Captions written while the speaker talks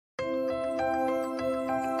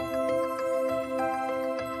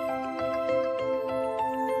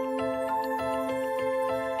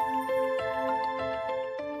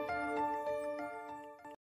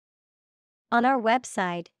On our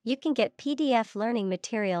website, you can get PDF learning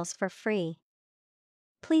materials for free.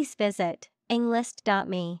 Please visit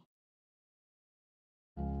englist.me.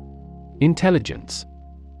 Intelligence.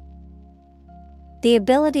 The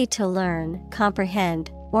ability to learn,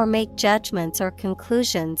 comprehend, or make judgments or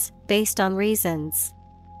conclusions based on reasons.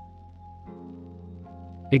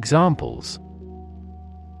 Examples: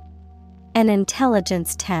 An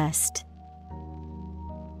intelligence test.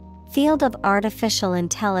 Field of artificial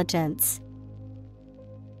intelligence.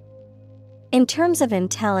 In terms of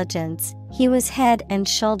intelligence, he was head and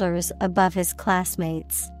shoulders above his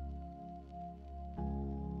classmates.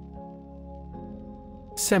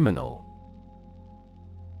 Seminal.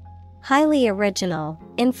 Highly original,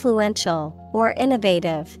 influential, or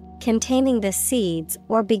innovative, containing the seeds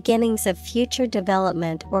or beginnings of future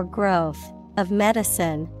development or growth, of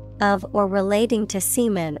medicine, of or relating to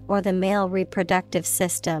semen or the male reproductive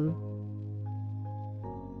system.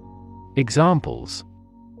 Examples: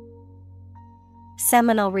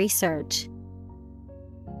 Seminal research.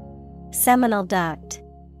 Seminal duct.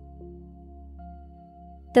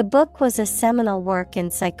 The book was a seminal work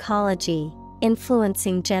in psychology,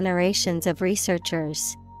 influencing generations of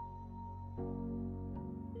researchers.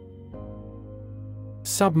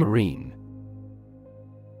 Submarine.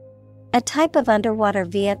 A type of underwater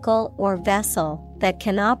vehicle or vessel that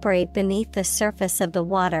can operate beneath the surface of the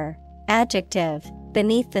water. Adjective,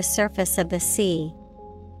 beneath the surface of the sea.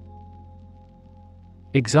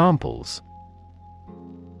 Examples: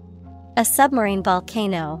 A submarine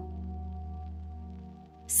volcano.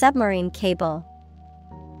 Submarine cable.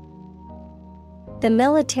 The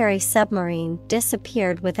military submarine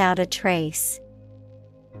disappeared without a trace.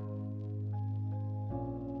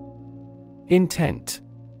 Intent.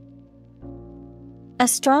 A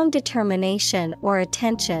strong determination or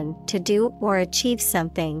attention to do or achieve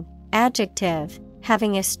something. Adjective,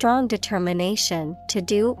 having a strong determination to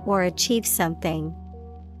do or achieve something.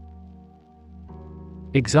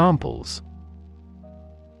 Examples: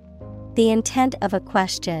 The intent of a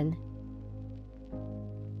question.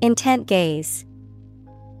 Intent gaze.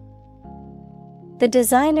 The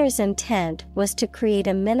designer's intent was to create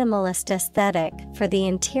a minimalist aesthetic for the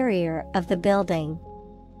interior of the building.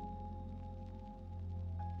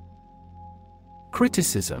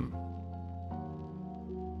 Criticism.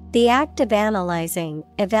 The act of analyzing,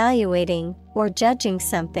 evaluating, or judging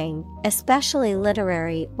something, especially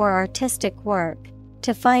literary or artistic work,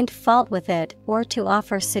 to find fault with it or to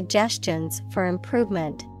offer suggestions for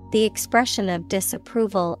improvement, the expression of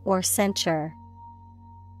disapproval or censure.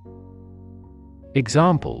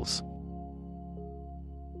 Examples: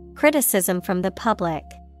 Criticism from the public.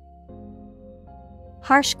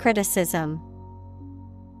 Harsh criticism.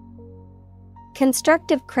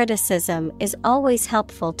 Constructive criticism is always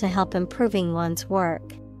helpful to help improving one's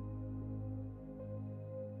work.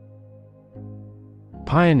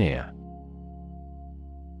 Pioneer.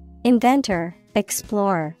 Inventor,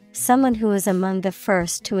 explorer, someone who is among the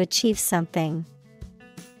first to achieve something.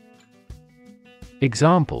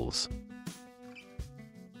 Examples: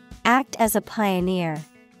 Act as a pioneer.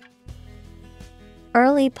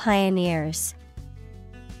 Early pioneers.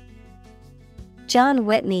 John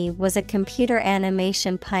Whitney was a computer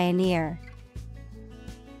animation pioneer.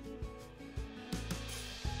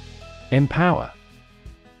 Empower.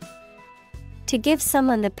 To give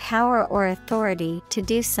someone the power or authority to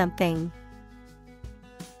do something.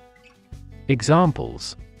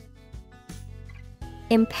 Examples: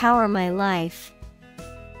 Empower my life.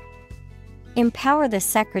 Empower the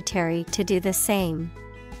secretary to do the same.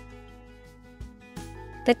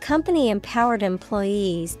 The company empowered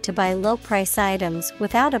employees to buy low-price items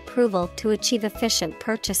without approval to achieve efficient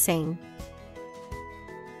purchasing.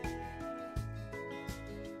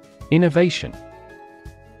 Innovation.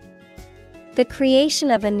 The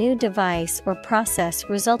creation of a new device or process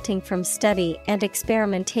resulting from study and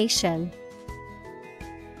experimentation.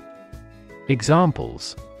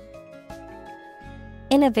 Examples: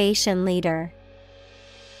 Innovation leader.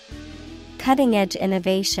 Cutting-edge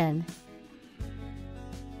innovation.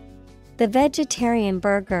 The vegetarian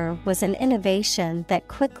burger was an innovation that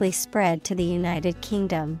quickly spread to the United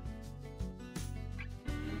Kingdom.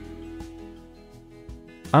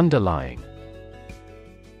 Underlying.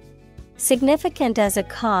 Significant as a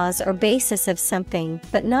cause or basis of something,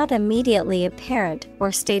 but not immediately apparent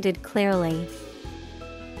or stated clearly.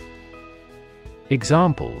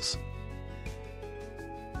 Examples: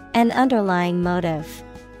 An underlying motive.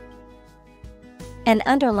 An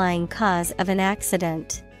underlying cause of an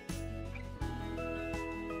accident.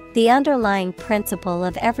 The underlying principle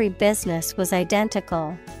of every business was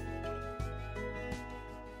identical.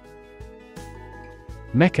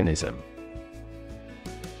 Mechanism.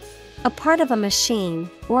 A part of a machine,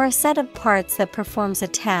 or a set of parts that performs a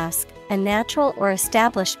task, a natural or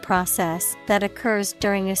established process that occurs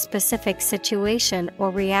during a specific situation or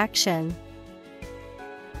reaction.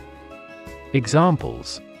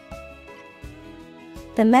 Examples: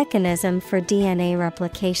 The mechanism for DNA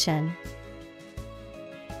replication.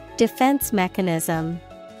 Defense mechanism.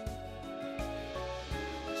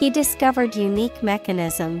 He discovered unique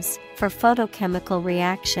mechanisms for photochemical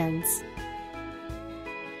reactions.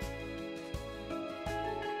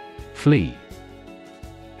 Flee.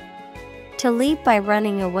 To leave by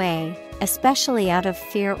running away, especially out of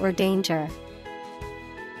fear or danger.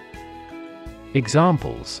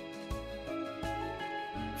 Examples: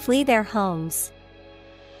 Flee their homes.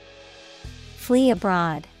 Flee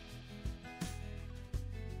abroad.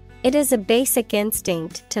 It is a basic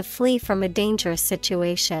instinct to flee from a dangerous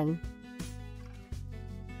situation.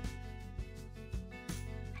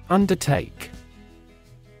 Undertake.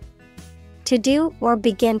 To do or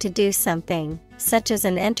begin to do something, such as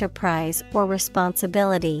an enterprise or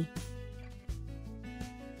responsibility.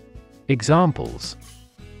 Examples: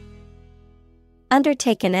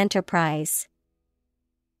 Undertake an enterprise.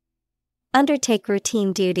 Undertake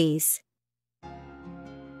routine duties.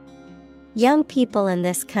 Young people in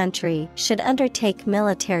this country should undertake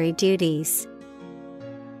military duties.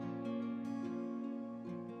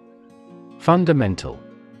 Fundamental.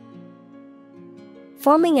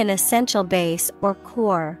 Forming an essential base or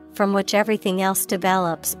core from which everything else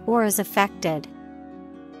develops or is affected.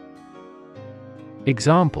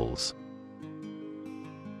 Examples: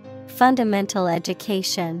 Fundamental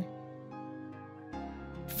education.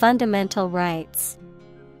 Fundamental rights.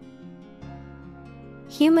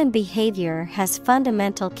 Human behavior has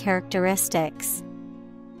fundamental characteristics.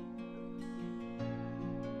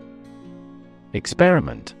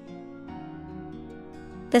 Experiment.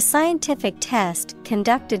 The scientific test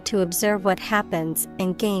conducted to observe what happens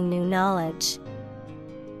and gain new knowledge.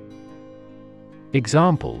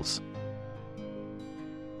 Examples: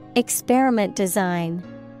 Experiment design.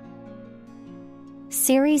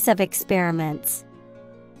 Series of experiments.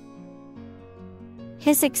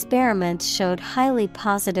 His experiments showed highly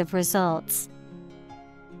positive results.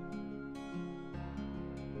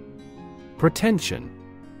 Pretension.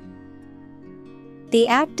 The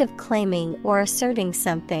act of claiming or asserting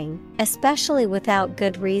something, especially without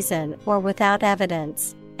good reason or without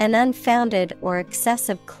evidence, an unfounded or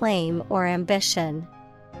excessive claim or ambition.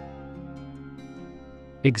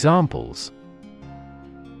 Examples: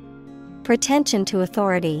 Pretension to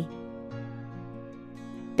authority.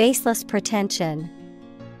 Baseless pretension.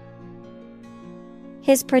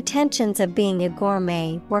 His pretensions of being a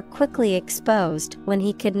gourmet were quickly exposed when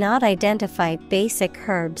he could not identify basic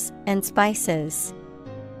herbs and spices.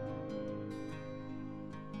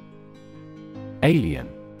 Alien.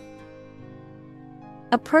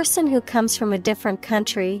 A person who comes from a different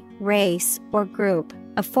country, race, or group,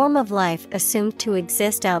 a form of life assumed to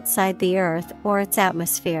exist outside the Earth or its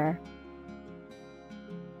atmosphere.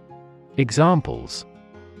 Examples: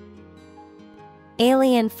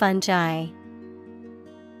 Alien fungi.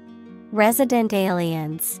 Resident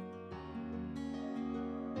aliens.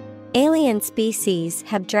 Alien species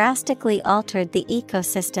have drastically altered the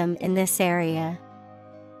ecosystem in this area.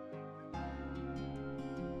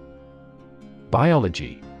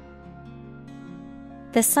 Biology.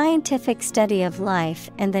 The scientific study of life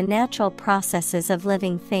and the natural processes of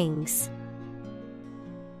living things.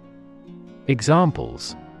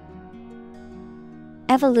 Examples: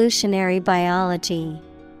 Evolutionary biology.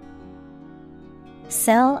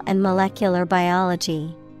 Cell and molecular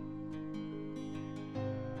biology.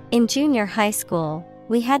 In junior high school,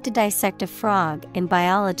 we had to dissect a frog in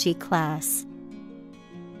biology class.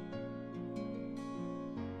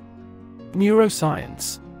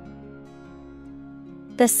 Neuroscience.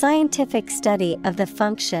 The scientific study of the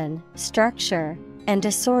function, structure, and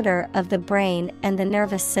disorder of the brain and the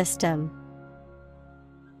nervous system.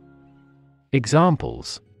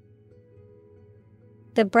 Examples: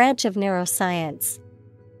 The branch of neuroscience.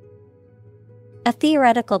 A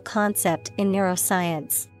theoretical concept in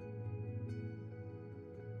neuroscience.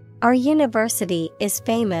 Our university is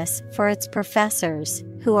famous for its professors,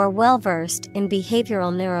 who are well versed in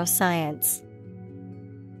behavioral neuroscience.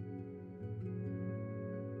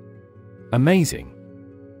 Amazing.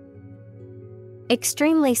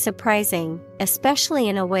 Extremely surprising, especially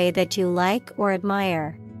in a way that you like or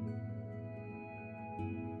admire.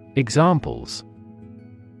 Examples: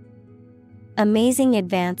 Amazing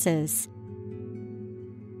advances.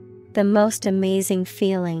 The most amazing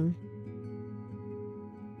feeling.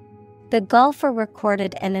 The golfer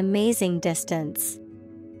recorded an amazing distance.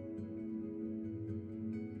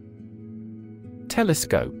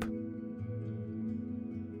 Telescope.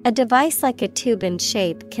 A device like a tube in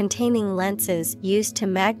shape containing lenses used to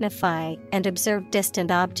magnify and observe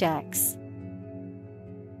distant objects.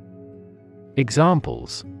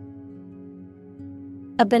 Examples: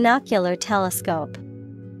 a binocular telescope.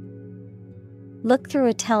 Look through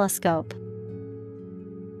a telescope.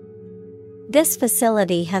 This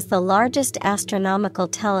facility has the largest astronomical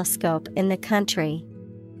telescope in the country.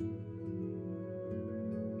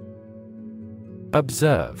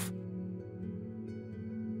 Observe.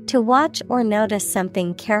 To watch or notice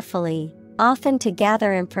something carefully, often to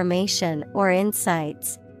gather information or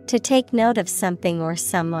insights, to take note of something or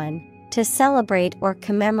someone, to celebrate or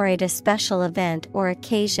commemorate a special event or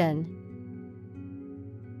occasion.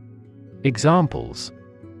 Examples: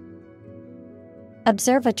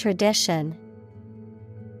 observe a tradition.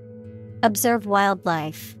 Observe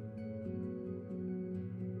wildlife.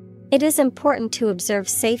 It is important to observe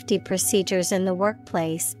safety procedures in the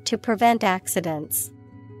workplace to prevent accidents.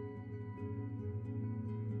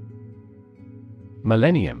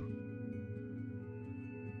 Millennium.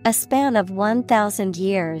 A span of 1,000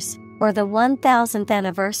 years, or the 1,000th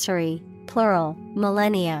anniversary, plural,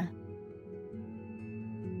 millennia.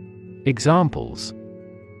 Examples: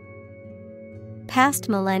 past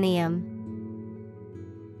millennium.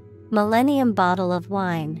 Millennium bottle of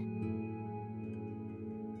wine.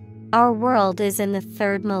 Our world is in the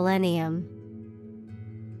third millennium.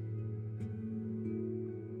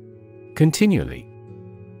 Continually.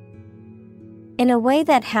 In a way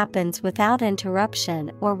that happens without interruption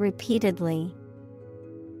or repeatedly.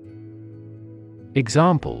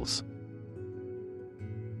 Examples: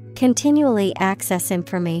 continually access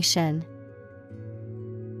information.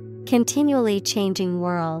 Continually changing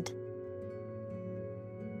world.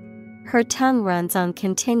 Her tongue runs on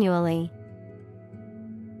continually.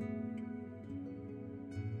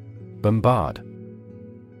 Bombard.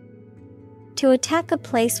 To attack a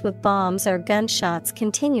place with bombs or gunshots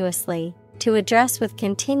continuously, to address with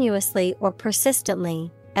continuously or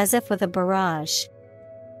persistently, as if with a barrage.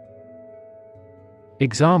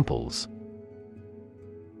 Examples: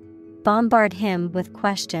 bombard him with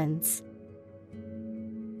questions.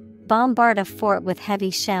 Bombard a fort with heavy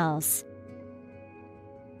shells.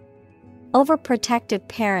 Overprotective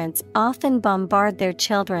parents often bombard their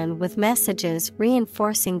children with messages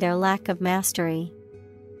reinforcing their lack of mastery.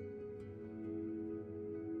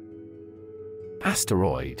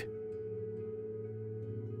 Asteroid.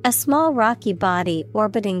 A small rocky body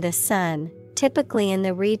orbiting the Sun, typically in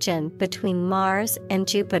the region between Mars and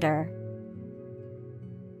Jupiter.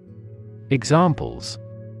 Examples: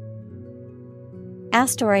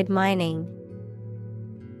 asteroid mining.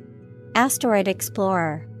 Asteroid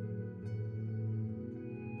explorer.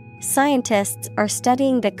 Scientists are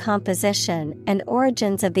studying the composition and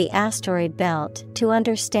origins of the asteroid belt to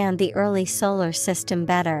understand the early solar system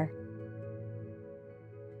better.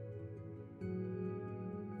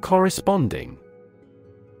 Corresponding.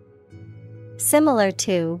 Similar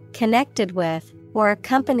to, connected with, or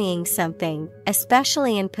accompanying something,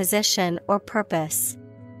 especially in position or purpose.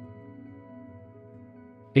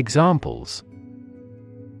 Examples: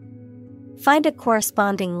 find a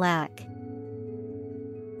corresponding lack.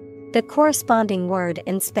 The corresponding word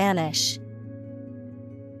in Spanish.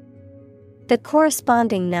 The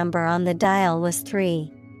corresponding number on the dial was 3.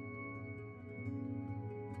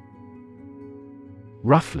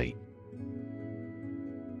 Roughly.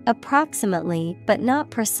 Approximately, but not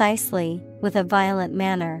precisely, with a violent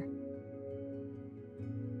manner.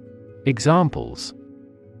 Examples: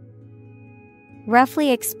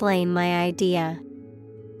 roughly explain my idea.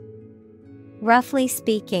 Roughly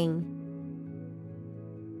speaking.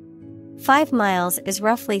 5 miles is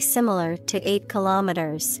roughly similar to 8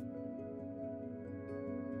 kilometers.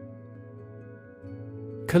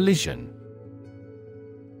 Collision.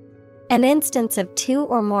 An instance of two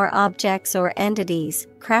or more objects or entities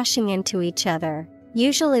crashing into each other,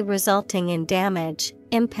 usually resulting in damage,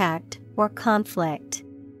 impact, or conflict.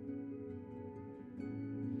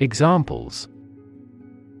 Examples: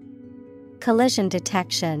 collision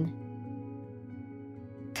detection.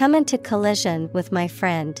 Come into collision with my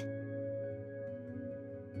friend.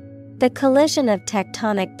 The collision of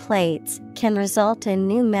tectonic plates can result in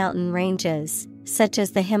new mountain ranges, such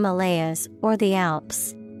as the Himalayas or the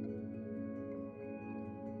Alps.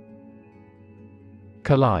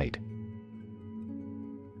 Collide.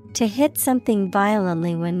 To hit something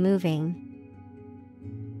violently when moving.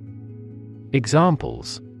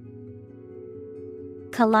 Examples: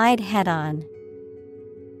 collide head-on.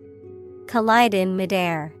 Collide in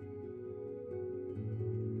midair.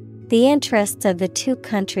 The interests of the two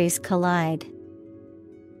countries collide.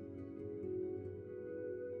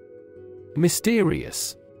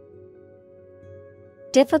 Mysterious.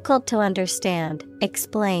 Difficult to understand,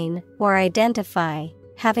 explain, or identify,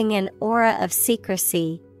 having an aura of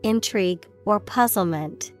secrecy, intrigue, or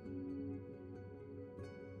puzzlement.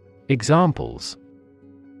 Examples: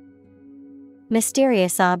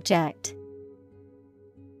 Mysterious object.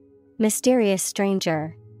 Mysterious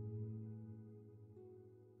stranger.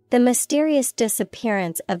 The mysterious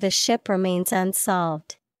disappearance of the ship remains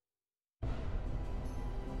unsolved.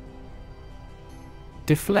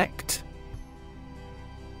 Deflect.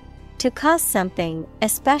 To cause something,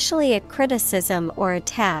 especially a criticism or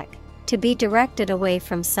attack, to be directed away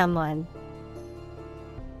from someone.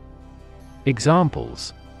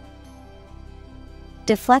 Examples: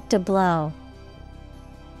 Deflect a blow.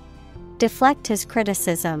 Deflect his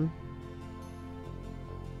criticism.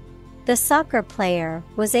 The soccer player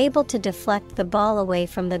was able to deflect the ball away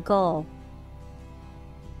from the goal.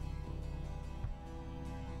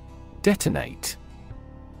 Detonate.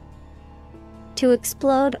 To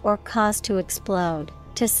explode or cause to explode,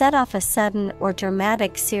 to set off a sudden or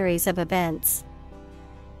dramatic series of events.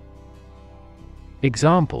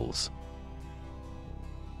 Examples: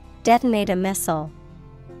 Detonate a missile.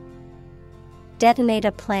 Detonate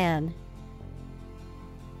a plan.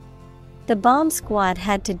 The bomb squad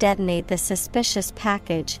had to detonate the suspicious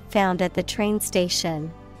package found at the train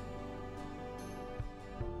station.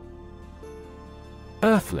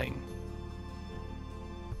 Earthling.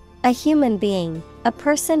 A human being, a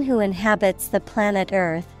person who inhabits the planet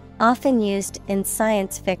Earth, often used in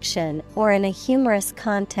science fiction or in a humorous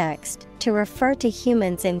context to refer to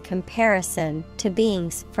humans in comparison to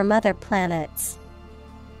beings from other planets.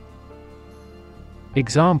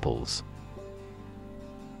 Examples: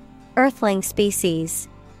 Earthling species.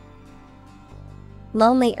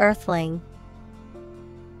 Lonely Earthling.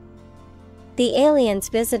 The aliens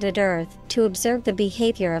visited Earth to observe the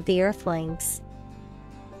behavior of the Earthlings.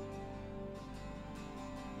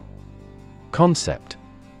 Concept.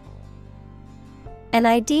 An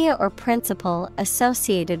idea or principle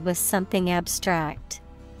associated with something abstract.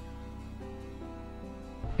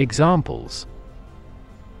 Examples: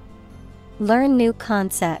 Learn new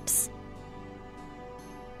concepts.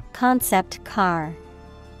 Concept car.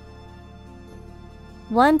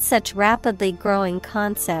 One such rapidly growing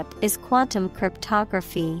concept is quantum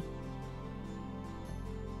cryptography.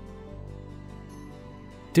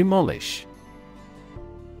 Demolish.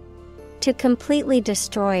 To completely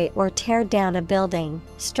destroy or tear down a building,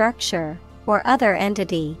 structure, or other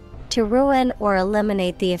entity, to ruin or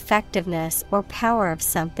eliminate the effectiveness or power of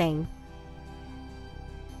something.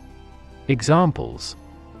 Examples: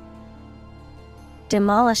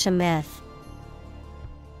 Demolish a myth.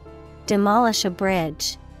 Demolish a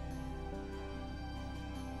bridge.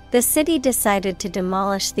 The city decided to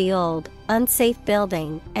demolish the old, unsafe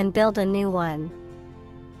building and build a new one.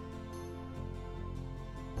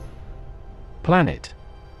 Planet.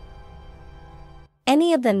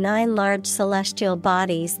 Any of the 9 large celestial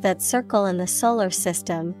bodies that circle in the solar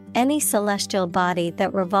system, any celestial body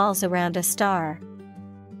that revolves around a star.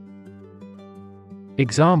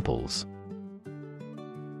 Examples: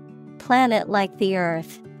 Planet like the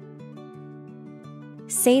Earth.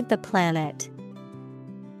 Save the planet.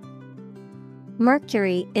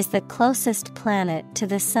 Mercury is the closest planet to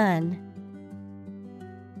the Sun.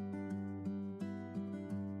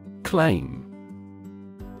 Claim.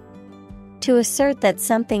 To assert that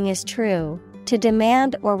something is true, to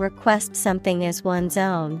demand or request something as one's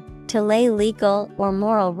own, to lay legal or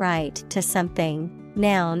moral right to something.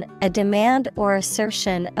 Noun, a demand or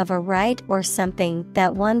assertion of a right or something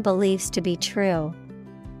that one believes to be true.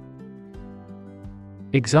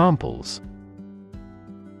 Examples: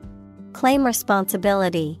 Claim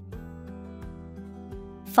responsibility.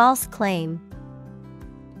 False claim.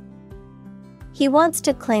 He wants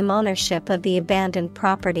to claim ownership of the abandoned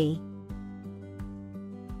property.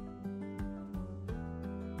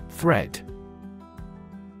 Thread.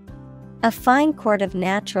 A fine cord of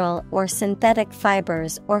natural or synthetic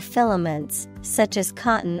fibers or filaments, such as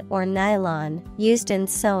cotton or nylon, used in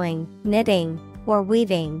sewing, knitting, or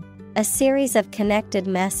weaving. A series of connected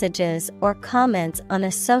messages or comments on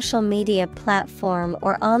a social media platform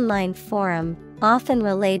or online forum, often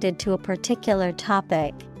related to a particular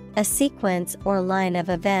topic. A sequence or line of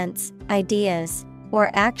events, ideas,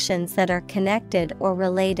 or actions that are connected or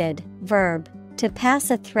related. Verb. To pass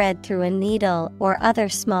a thread through a needle or other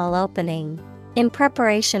small opening. In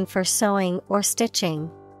preparation for sewing or stitching.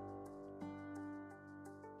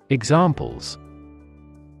 Examples: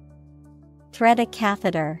 Thread a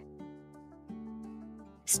catheter.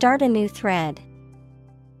 Start a new thread.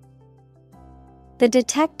 The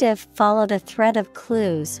detective followed a thread of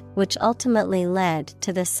clues which ultimately led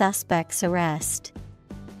to the suspect's arrest.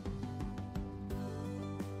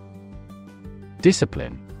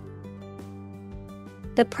 Discipline.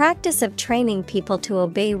 The practice of training people to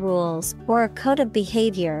obey rules or a code of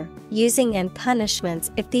behavior, using and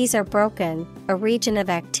punishments if these are broken, a region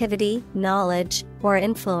of activity, knowledge, or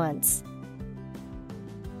influence.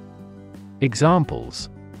 Examples: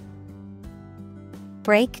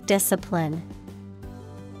 break discipline,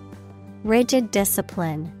 rigid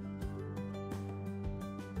discipline.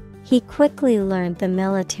 He quickly learned the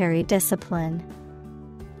military discipline.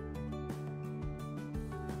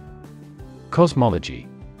 Cosmology.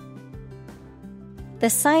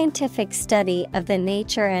 The scientific study of the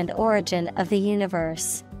nature and origin of the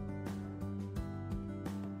universe.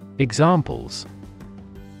 Examples: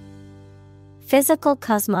 physical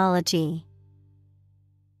cosmology,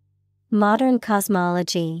 modern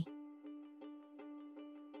cosmology.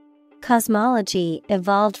 Cosmology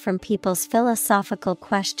evolved from people's philosophical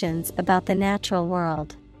questions about the natural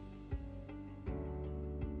world.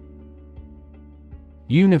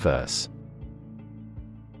 Universe.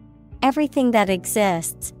 Everything that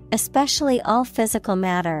exists, especially all physical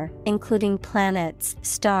matter, including planets,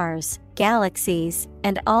 stars, galaxies,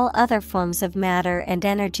 and all other forms of matter and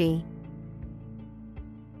energy.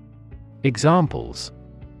 Examples: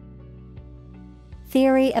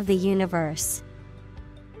 theory of the universe,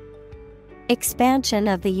 expansion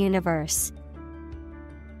of the universe.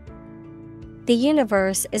 The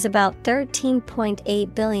universe is about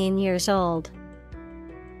 13.8 billion years old.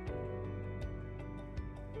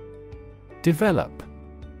 Develop.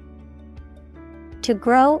 To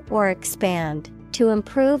grow or expand, to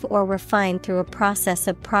improve or refine through a process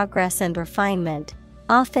of progress and refinement,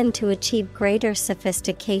 often to achieve greater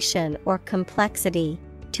sophistication or complexity,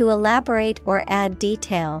 to elaborate or add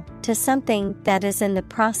detail to something that is in the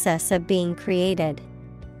process of being created.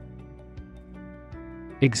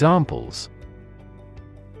 Examples: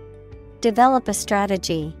 develop a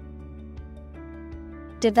strategy,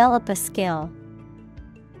 develop a skill.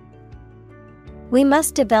 We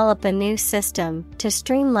must develop a new system to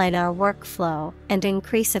streamline our workflow and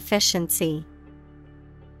increase efficiency.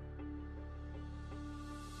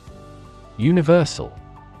 Universal.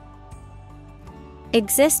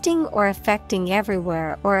 Existing or affecting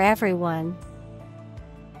everywhere or everyone.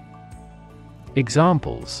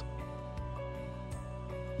 Examples: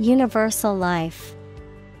 universal life,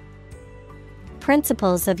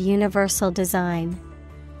 principles of universal design.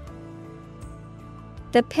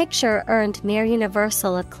 The picture earned near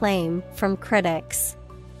universal acclaim from critics.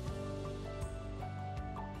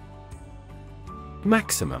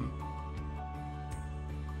 Maximum.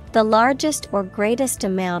 The largest or greatest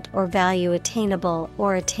amount or value attainable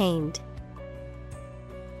or attained.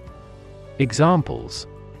 Examples: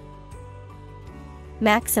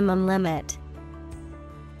 maximum limit,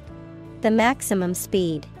 the maximum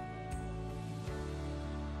speed.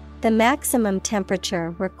 The maximum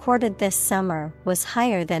temperature recorded this summer was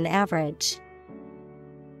higher than average.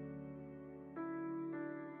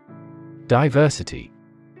 Diversity.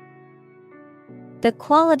 The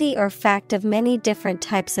quality or fact of many different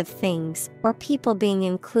types of things or people being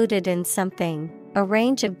included in something, a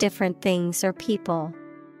range of different things or people.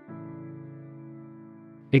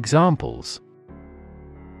 Examples: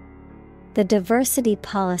 the diversity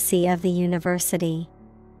policy of the university.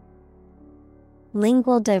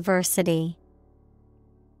 Lingual diversity.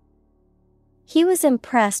 He was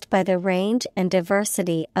impressed by the range and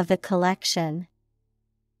diversity of the collection.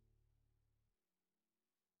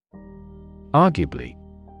 Arguably.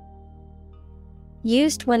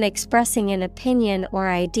 Used when expressing an opinion or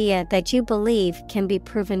idea that you believe can be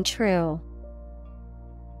proven true.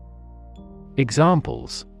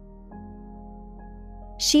 Examples: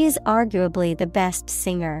 she is arguably the best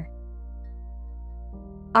singer.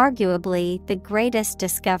 Arguably the greatest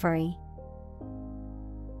discovery.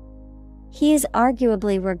 He is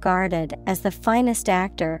arguably regarded as the finest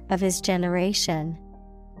actor of his generation.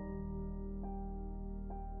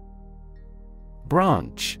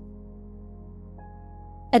 Branch.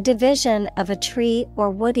 A division of a tree or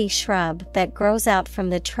woody shrub that grows out from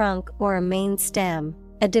the trunk or a main stem,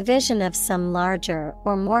 a division of some larger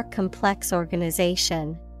or more complex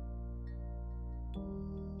organization.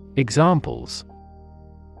 Examples: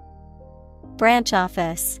 branch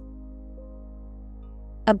office,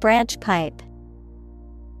 a branch pipe.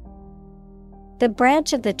 The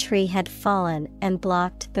branch of the tree had fallen and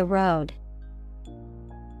blocked the road.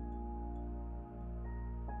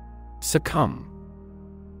 Succumb.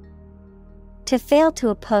 To fail to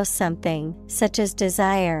oppose something, such as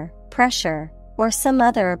desire, pressure, or some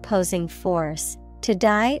other opposing force, to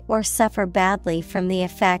die or suffer badly from the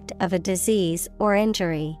effect of a disease or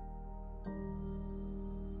injury.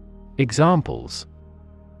 Examples: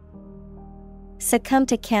 succumb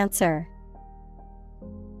to cancer,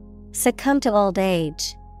 succumb to old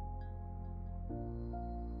age.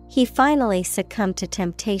 He finally succumbed to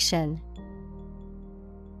temptation.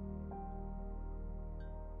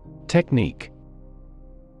 Technique: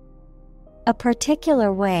 a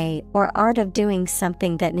particular way or art of doing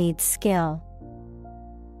something that needs skill.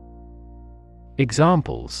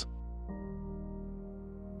 Examples: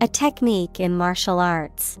 a technique in martial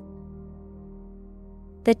arts.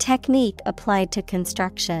 The technique applied to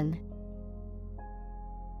construction.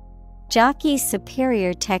 Jockey's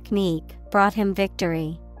superior technique brought him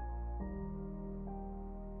victory.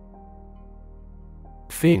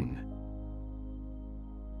 Fin.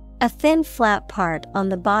 A thin flat part on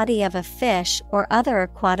the body of a fish or other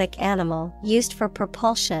aquatic animal used for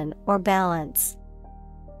propulsion or balance.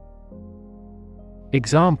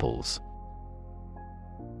 Examples: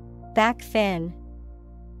 back fin.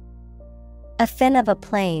 A fin of a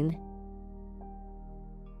plane.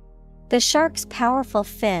 The shark's powerful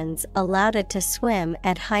fins allowed it to swim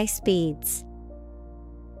at high speeds.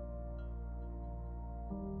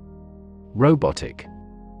 Robotic.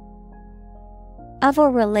 Of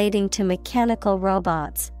or relating to mechanical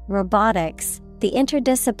robots, robotics, the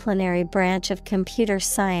interdisciplinary branch of computer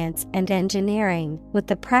science and engineering with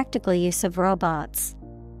the practical use of robots.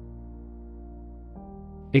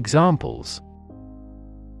 Examples: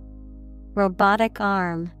 robotic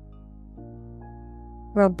arm,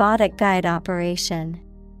 robotic guide operation.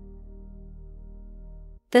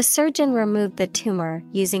 The surgeon removed the tumor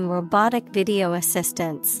using robotic video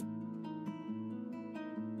assistance.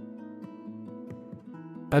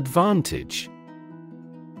 Advantage.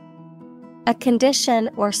 A condition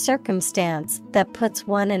or circumstance that puts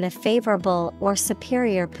one in a favorable or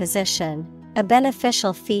superior position, a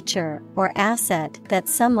beneficial feature or asset that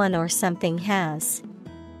someone or something has.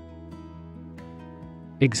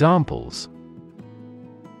 Examples: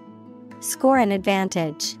 score an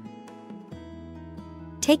advantage.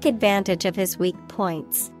 Take advantage of his weak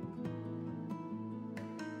points.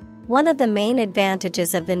 One of the main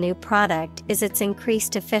advantages of the new product is its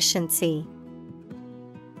increased efficiency.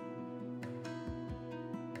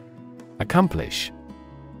 Accomplish.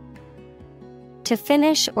 To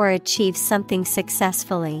finish or achieve something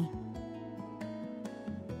successfully.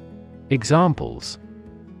 Examples: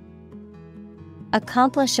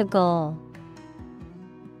 accomplish a goal.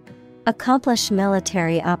 Accomplish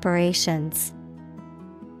military operations.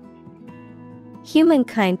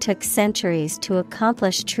 Humankind took centuries to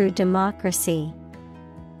accomplish true democracy.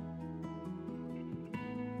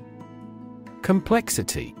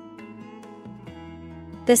 Complexity.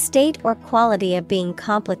 The state or quality of being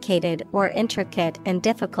complicated or intricate and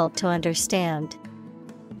difficult to understand.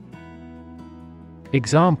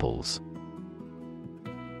 Examples: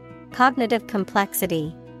 cognitive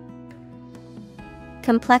complexity.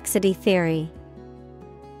 Complexity theory.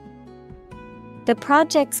 The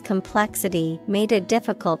project's complexity made it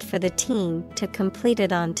difficult for the team to complete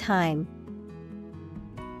it on time.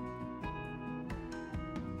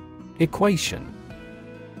 Equation.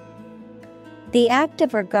 The act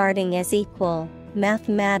of regarding as equal,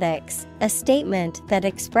 mathematics, a statement that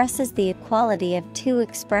expresses the equality of two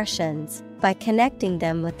expressions by connecting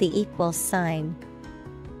them with the equal sign.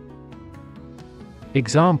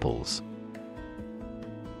 Examples: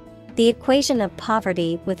 the equation of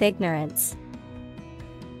poverty with ignorance.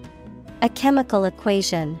 A chemical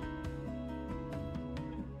equation.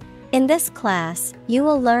 In this class, you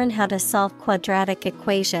will learn how to solve quadratic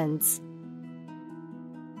equations.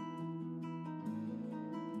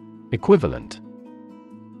 Equivalent.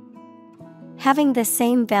 Having the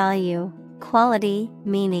same value, quality,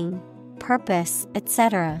 meaning, purpose,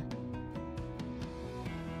 etc.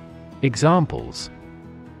 Examples: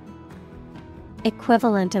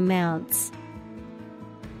 equivalent amounts.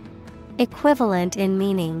 Equivalent in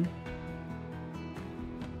meaning.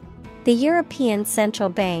 The European Central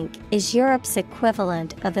Bank is Europe's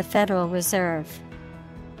equivalent of the Federal Reserve.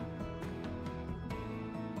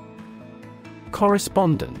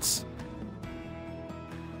 Correspondence.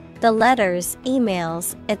 The letters,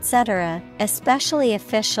 emails, etc., especially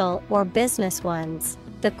official or business ones,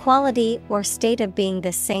 the quality or state of being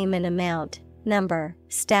the same in amount, number,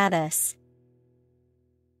 status.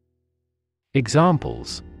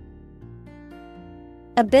 Examples: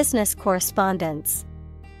 a business correspondence.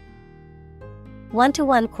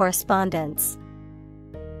 One-to-one correspondence.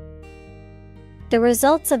 The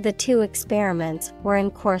results of the two experiments were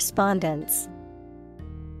in correspondence.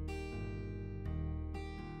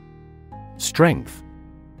 Strength.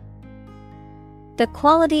 The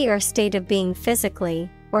quality or state of being physically,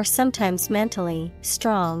 or sometimes mentally,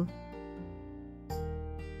 strong.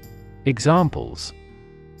 Examples: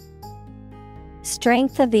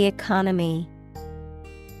 Strength of the economy.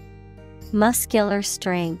 Muscular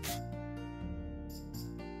strength.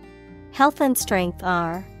 Health and strength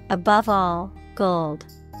are, above all, gold.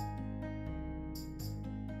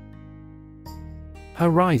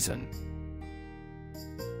 Horizon.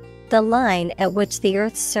 The line at which the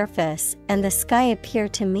Earth's surface and the sky appear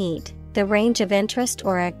to meet, the range of interest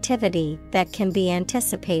or activity that can be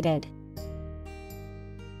anticipated.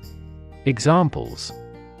 Examples: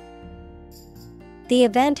 The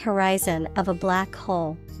event horizon of a black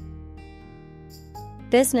hole.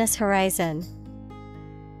 Business horizon.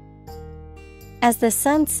 As the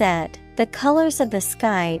sun set, the colors of the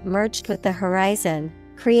sky merged with the horizon,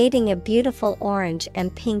 creating a beautiful orange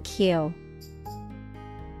and pink hue.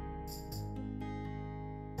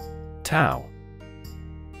 Tau.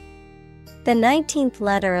 The 19th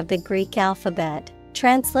letter of the Greek alphabet,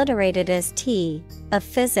 transliterated as T, of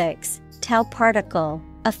physics, tau particle,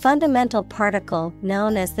 a fundamental particle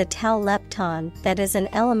known as the tau lepton that is an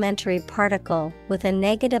elementary particle with a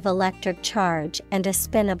negative electric charge and a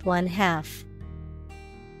spin of 1/2.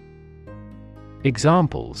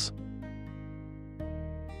 Examples: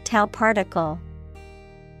 Tau particle.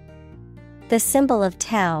 The symbol of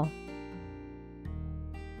tau.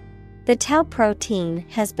 The tau protein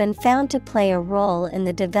has been found to play a role in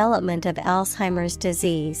the development of Alzheimer's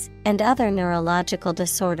disease and other neurological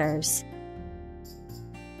disorders.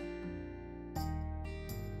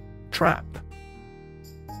 Trap.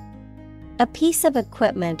 A piece of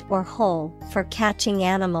equipment or hole for catching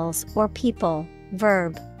animals or people.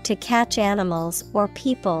 Verb, to catch animals or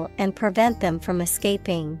people and prevent them from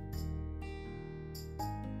escaping.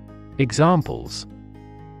 Examples: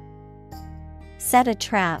 Set a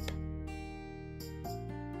trap.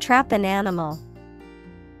 Trap an animal.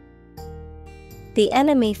 The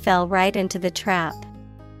enemy fell right into the trap.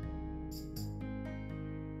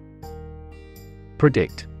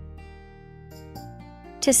 Predict.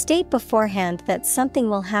 To state beforehand that something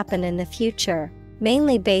will happen in the future,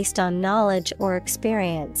 mainly based on knowledge or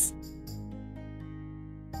experience.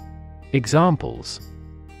 Examples: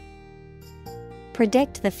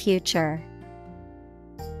 Predict the future.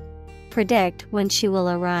 Predict when she will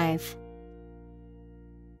arrive.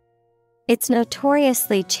 It's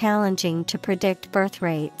notoriously challenging to predict birth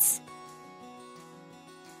rates.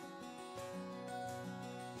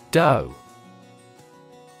 Doe.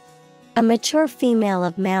 A mature female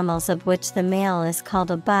of mammals of which the male is called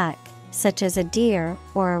a buck, such as a deer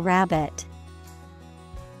or a rabbit.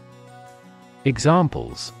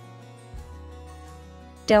 Examples: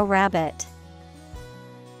 Doe rabbit.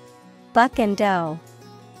 Buck and doe.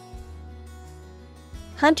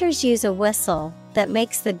 Hunters use a whistle that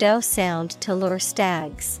makes the doe sound to lure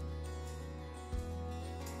stags.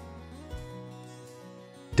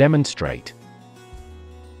 Demonstrate.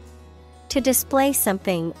 To display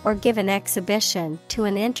something or give an exhibition to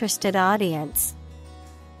an interested audience.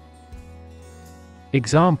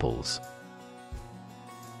 Examples: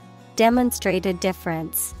 Demonstrate a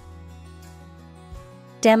difference.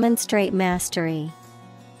 Demonstrate mastery.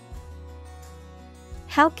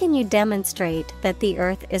 How can you demonstrate that the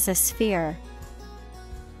Earth is a sphere?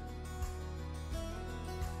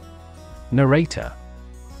 Narrator.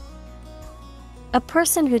 A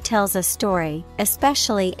person who tells a story,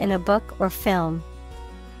 especially in a book or film.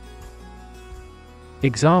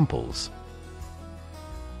 Examples: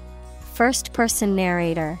 First-person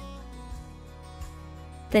narrator.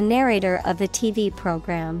 The narrator of the TV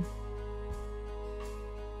program.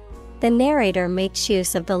 The narrator makes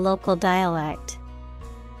use of the local dialect.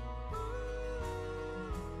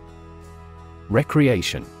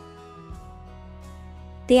 Recreation.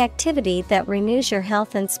 The activity that renews your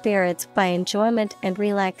health and spirits by enjoyment and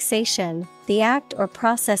relaxation, the act or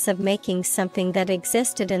process of making something that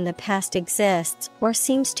existed in the past exists or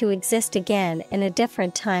seems to exist again in a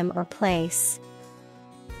different time or place.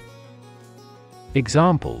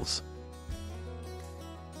 Examples: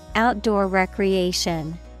 Outdoor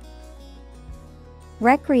recreation.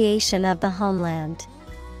 Recreation of the homeland.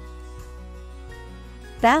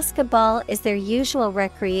 Basketball is their usual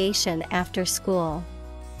recreation after school.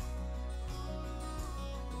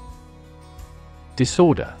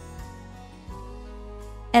 Disorder.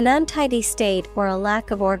 An untidy state or a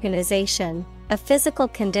lack of organization, a physical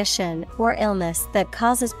condition or illness that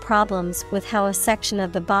causes problems with how a section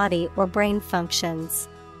of the body or brain functions.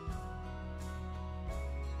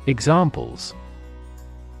 Examples: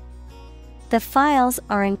 The files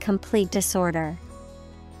are in complete disorder.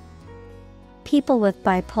 People with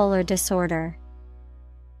bipolar disorder.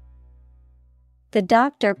 The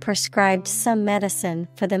doctor prescribed some medicine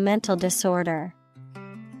for the mental disorder.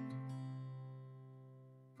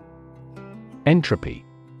 Entropy.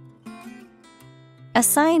 A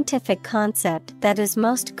scientific concept that is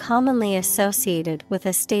most commonly associated with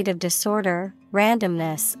a state of disorder,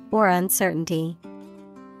 randomness, or uncertainty.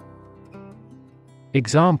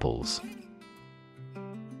 Examples: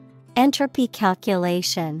 entropy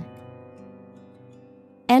calculation,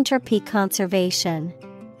 entropy conservation.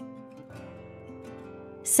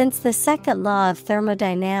 Since the second law of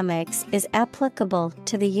thermodynamics is applicable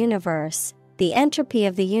to the universe, the entropy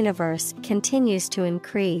of the universe continues to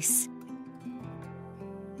increase.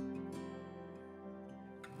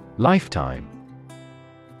 Lifetime.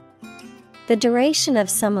 The duration of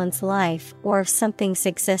someone's life or of something's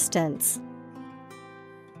existence.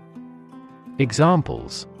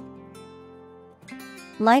 Examples: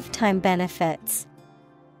 lifetime benefits.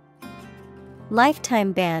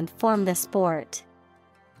 Lifetime ban from the sport.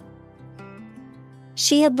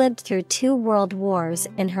 She had lived through 2 world wars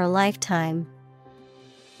in her lifetime.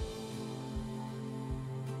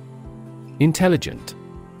 Intelligent.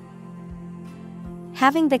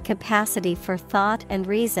 Having the capacity for thought and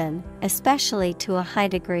reason, especially to a high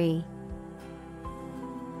degree.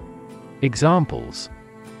 Examples: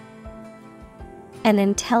 an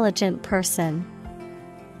intelligent person.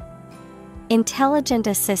 Intelligent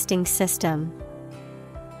assisting system.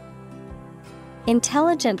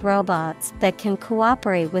 Intelligent robots that can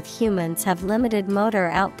cooperate with humans have limited motor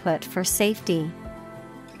output for safety.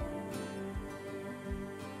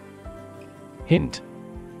 Hint.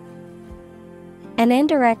 An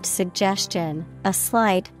indirect suggestion, a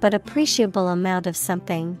slight but appreciable amount of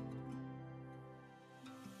something.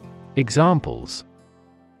 Examples: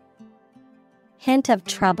 hint of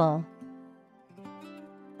trouble.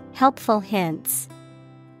 Helpful hints.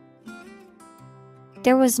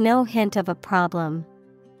 There was no hint of a problem.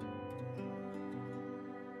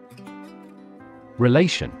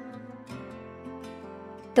 Relation.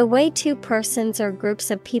 The way 2 persons or groups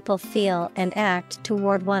of people feel and act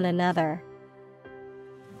toward one another.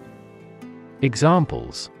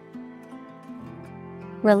 Examples: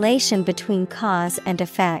 relation between cause and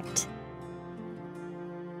effect.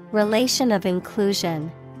 Relation of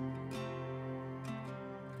inclusion.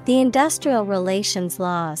 The industrial relations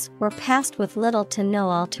laws were passed with little to no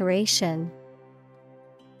alteration.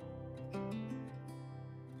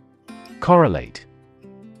 Correlate.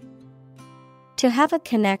 To have a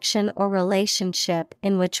connection or relationship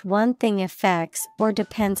in which one thing affects or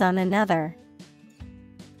depends on another.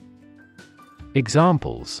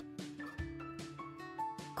 Examples: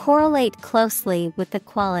 correlate closely with the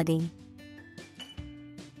quality.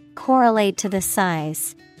 Correlate to the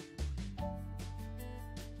size.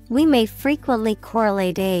 We may frequently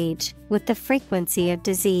correlate age with the frequency of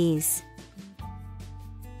disease.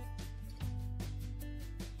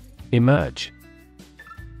 Emerge.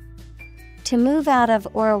 To move out of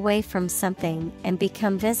or away from something and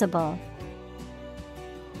become visible.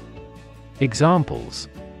 Examples: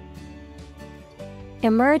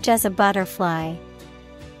 emerge as a butterfly.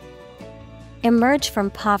 Emerge from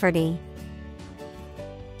poverty.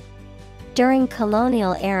 During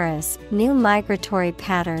colonial eras, new migratory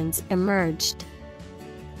patterns emerged.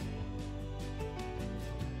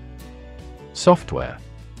 Software.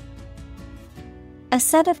 A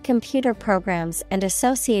set of computer programs and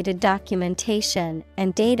associated documentation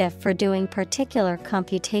and data for doing particular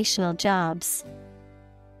computational jobs.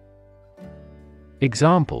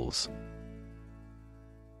 Examples: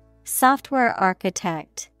 software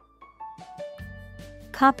architect.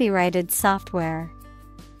 Copyrighted software.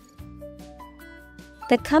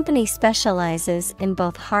 The company specializes in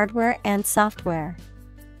both hardware and software.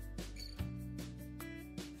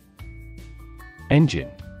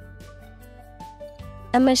 Engine.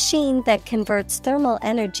 A machine that converts thermal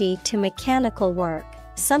energy to mechanical work,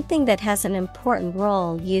 something that has an important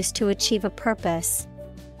role used to achieve a purpose.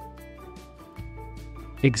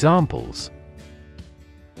 Examples: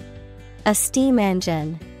 a steam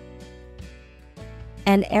engine.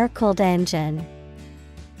 An air-cooled engine.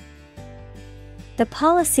 The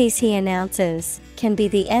policies he announces can be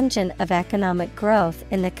the engine of economic growth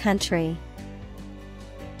in the country.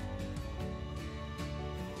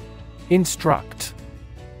 Instruct.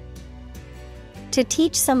 To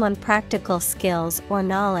teach someone practical skills or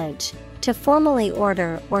knowledge, to formally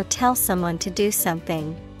order or tell someone to do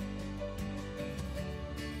something.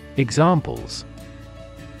 Examples: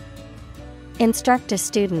 instruct a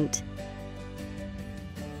student.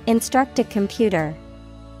 Instruct a computer.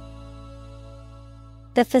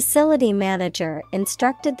 The facility manager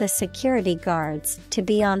instructed the security guards to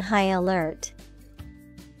be on high alert.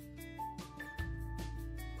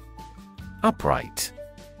 Upright.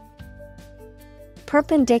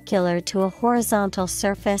 Perpendicular to a horizontal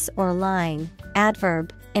surface or line,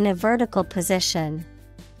 adverb, in a vertical position.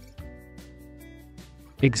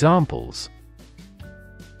 Examples: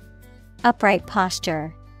 Upright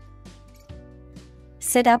posture.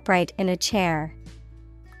 Sit upright in a chair.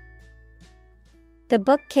 The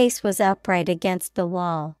bookcase was upright against the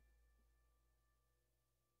wall.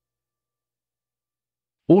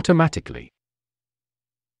 Automatically.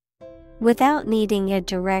 Without needing a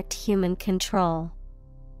direct human control.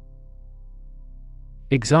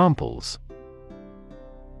 Examples: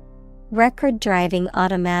 Record driving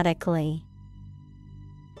automatically.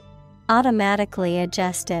 Automatically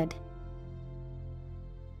adjusted.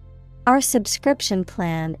 Our subscription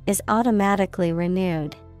plan is automatically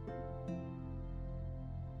renewed.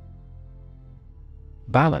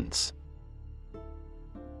 Balance.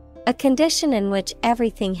 A condition in which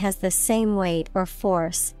everything has the same weight or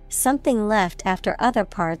force, something left after other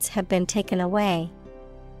parts have been taken away.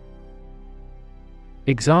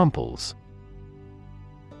 Examples: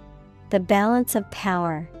 The balance of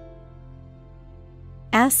power.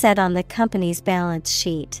 Asset on the company's balance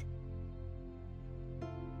sheet.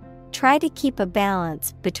 Try to keep a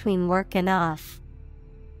balance between work and off.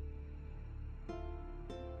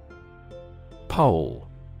 Pole.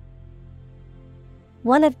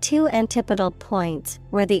 One of two antipodal points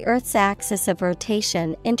where the Earth's axis of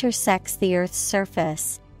rotation intersects the Earth's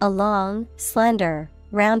surface. A long, slender,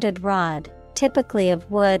 rounded rod, typically of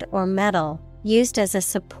wood or metal, used as a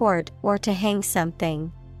support or to hang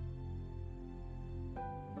something.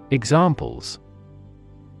 Examples: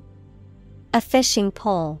 A fishing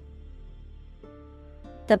pole.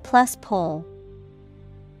 The plus pole.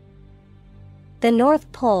 The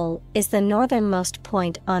North Pole is the northernmost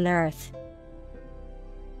point on Earth.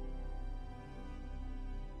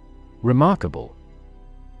 Remarkable.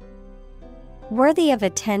 Worthy of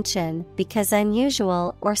attention because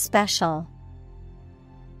unusual or special.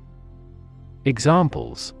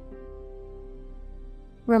 Examples: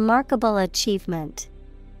 Remarkable achievement.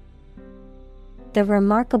 The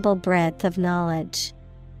remarkable breadth of knowledge.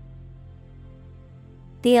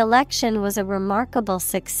 The election was a remarkable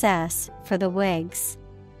success for the Whigs.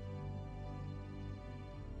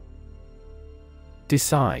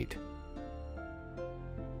 Decide.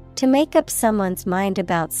 To make up someone's mind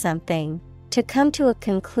about something, to come to a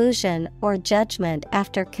conclusion or judgment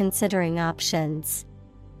after considering options.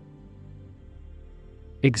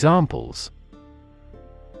 Examples: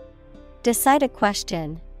 Decide a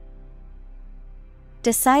question.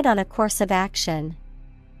 Decide on a course of action.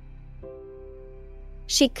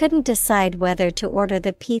 She couldn't decide whether to order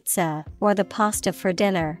the pizza or the pasta for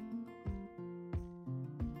dinner.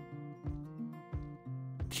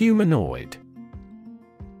 Humanoid.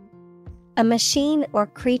 A machine or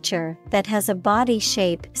creature that has a body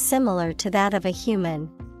shape similar to that of a human.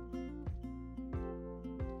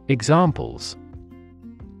 Examples: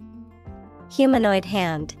 Humanoid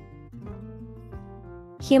hand.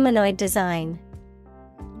 Humanoid design.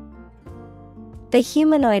 The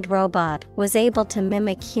humanoid robot was able to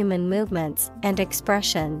mimic human movements and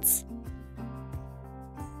expressions.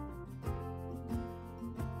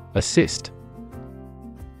 Assist.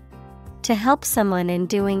 To help someone in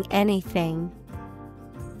doing anything.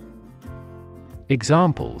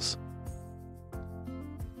 Examples: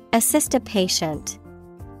 Assist a patient.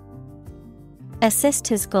 Assist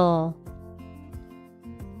his goal.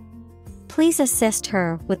 Please assist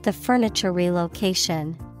her with the furniture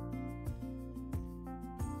relocation.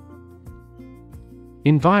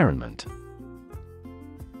 Environment.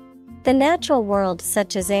 The natural world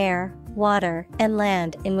such as air, water, and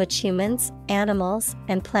land in which humans, animals,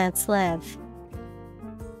 and plants live.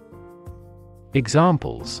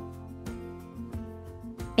 Examples: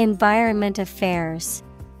 Environment affairs.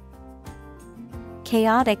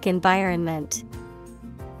 Chaotic environment.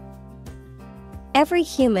 Every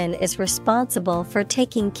human is responsible for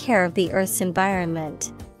taking care of the Earth's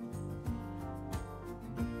environment.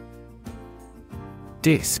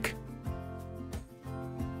 Disk.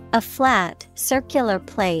 A flat, circular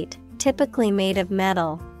plate, typically made of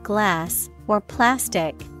metal, glass, or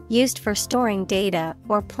plastic, used for storing data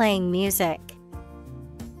or playing music.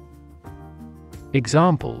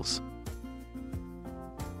 Examples: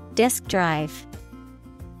 Disk drive.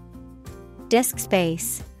 Disk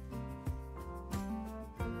space.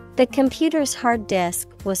 The computer's hard disk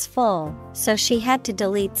was full, so she had to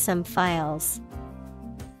delete some files.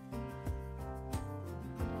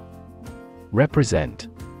 Represent.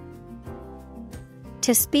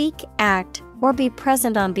 To speak, act, or be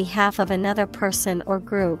present on behalf of another person or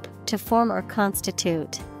group, to form or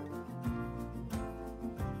constitute.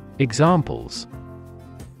 Examples: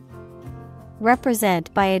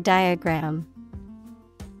 Represent by a diagram.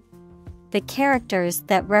 The characters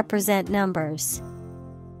that represent numbers.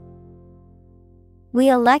 We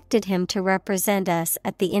elected him to represent us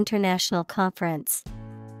at the international conference.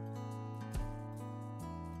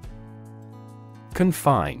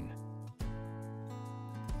 Confine.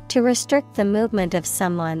 To restrict the movement of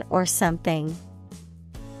someone or something.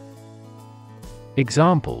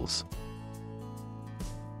 Examples: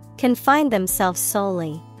 Confine themselves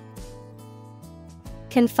solely.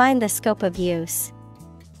 Confine the scope of use.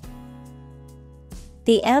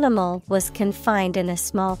 The animal was confined in a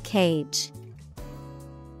small cage.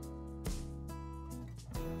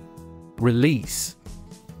 Release.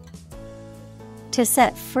 To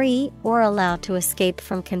set free or allow to escape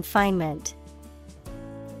from confinement.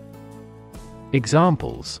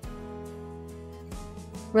 Examples: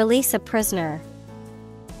 Release a prisoner.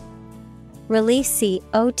 Release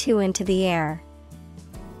CO2 into the air.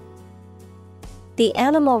 The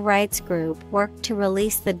animal rights group worked to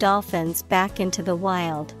release the dolphins back into the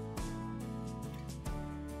wild.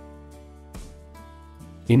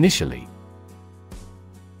 Initially.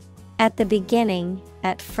 At the beginning,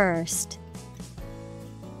 at first.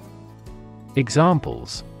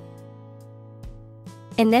 Examples: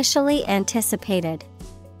 Initially anticipated.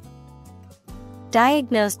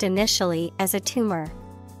 Diagnosed initially as a tumor.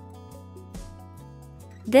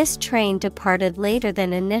 This train departed later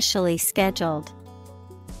than initially scheduled.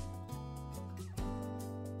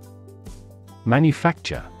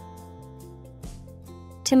 Manufacture.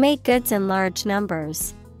 To make goods in large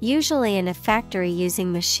numbers, usually in a factory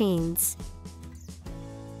using machines.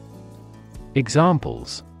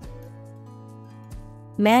 Examples: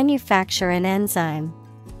 Manufacture an enzyme.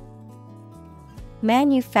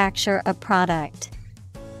 Manufacture a product.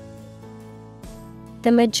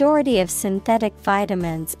 The majority of synthetic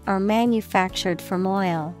vitamins are manufactured from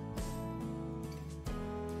oil.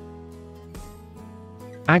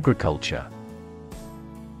 Agriculture.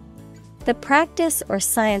 The practice or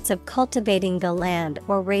science of cultivating the land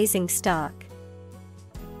or raising stock.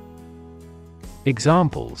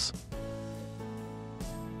 Examples: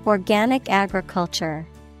 Organic agriculture.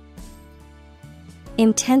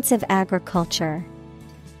 Intensive agriculture.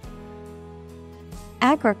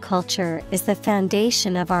 Agriculture is the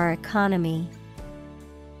foundation of our economy.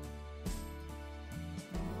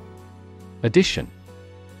 Addition.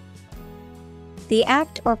 The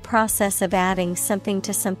act or process of adding something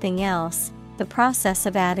to something else, the process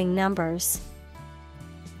of adding numbers.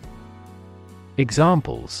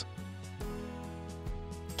 Examples: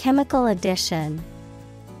 Chemical addition.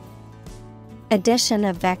 Addition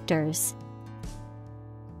of vectors.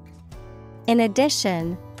 In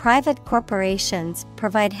addition, private corporations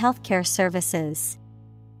provide healthcare services.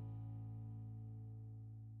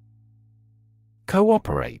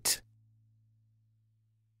 Cooperate.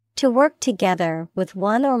 To work together with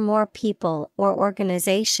one or more people or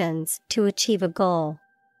organizations to achieve a goal.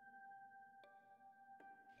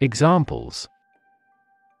 Examples: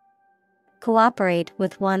 Cooperate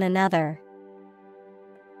with one another.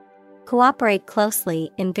 Cooperate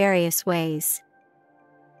closely in various ways.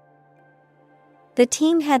 The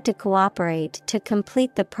team had to cooperate to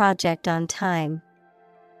complete the project on time.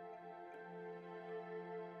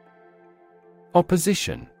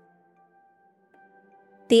 Opposition.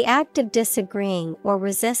 The act of disagreeing or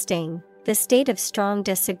resisting, the state of strong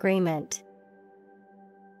disagreement.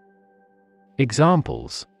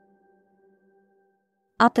 Examples: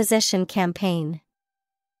 Opposition campaign.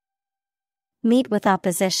 Meet with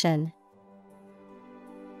opposition.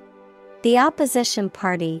 The opposition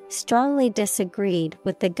party strongly disagreed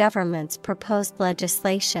with the government's proposed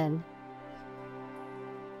legislation.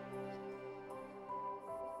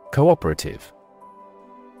 Cooperative.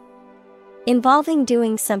 Involving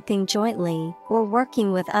doing something jointly or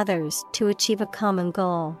working with others to achieve a common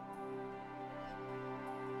goal.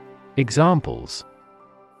 Examples: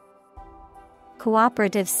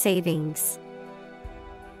 Cooperative savings.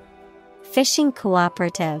 Fishing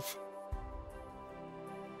cooperative.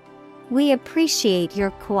 We appreciate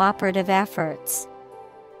your cooperative efforts.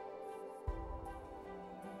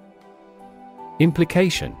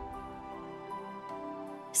 Implication.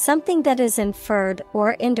 Something that is inferred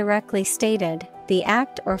or indirectly stated, the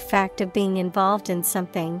act or fact of being involved in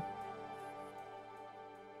something.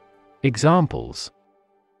 Examples: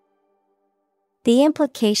 The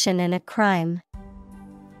implication in a crime.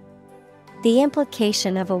 The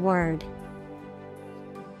implication of a word.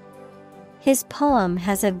 His poem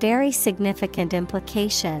has a very significant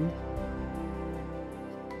implication.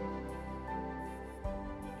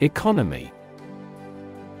 Economy.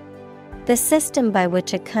 The system by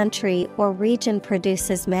which a country or region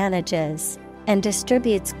produces, manages, and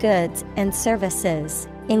distributes goods and services,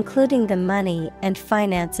 including the money and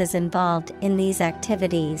finances involved in these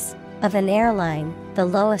activities, of an airline, the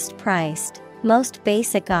lowest priced, most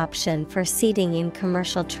basic option for seating in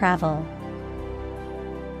commercial travel.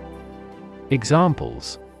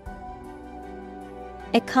 Examples: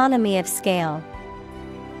 economy of scale,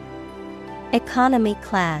 economy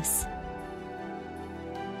class.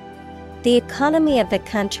 The economy of the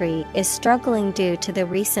country is struggling due to the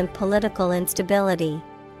recent political instability.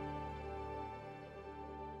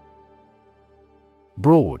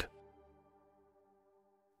 Broad.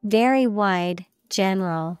 Very wide,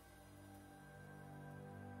 general.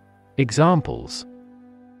 Examples: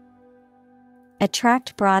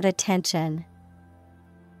 attract broad attention,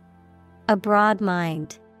 a broad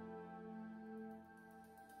mind.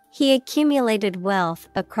 He accumulated wealth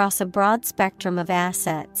across a broad spectrum of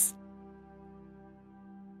assets.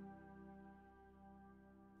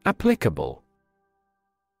 Applicable.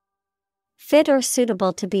 Fit or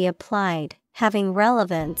suitable to be applied, having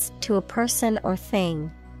relevance to a person or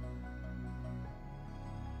thing.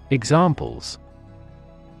 Examples: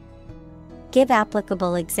 give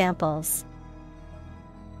applicable examples.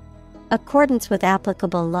 Accordance with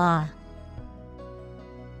applicable law.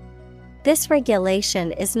 This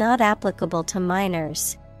regulation is not applicable to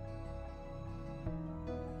minors.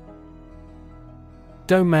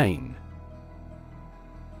 Domain.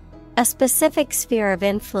 A specific sphere of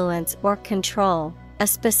influence or control, a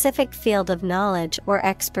specific field of knowledge or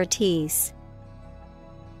expertise.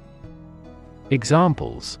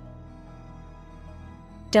 Examples: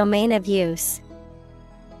 domain of use,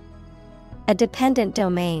 a dependent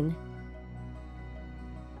domain.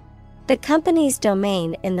 The company's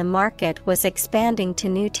domain in the market was expanding to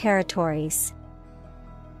new territories.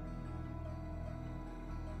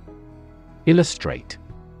 Illustrate.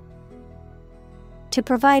 To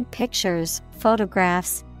provide pictures,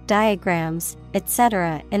 photographs, diagrams,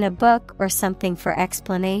 etc. in a book or something for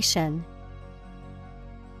explanation.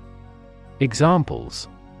 Examples: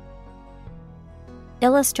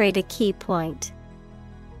 illustrate a key point.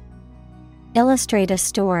 Illustrate a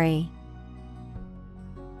story.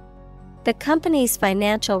 The company's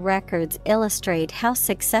financial records illustrate how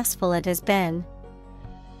successful it has been.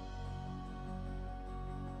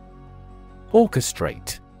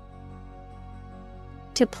 Orchestrate.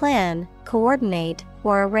 To plan, coordinate,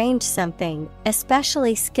 or arrange something,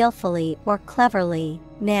 especially skillfully or cleverly.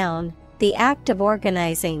 Noun, the act of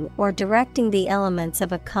organizing or directing the elements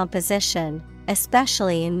of a composition,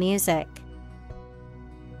 especially in music.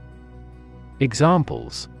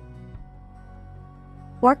 Examples: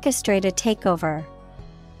 orchestrate a takeover.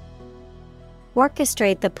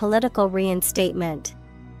 Orchestrate the political reinstatement.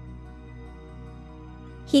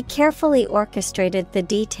 He carefully orchestrated the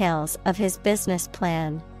details of his business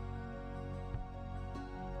plan.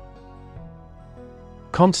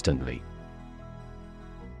 Constantly.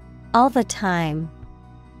 All the time.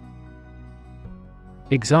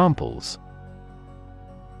 Examples: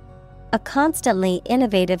 a constantly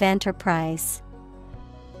innovative enterprise.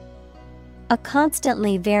 A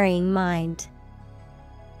constantly varying mind.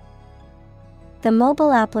 The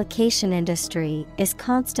mobile application industry is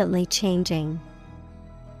constantly changing.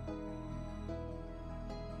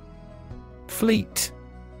 Fleet.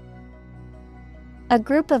 A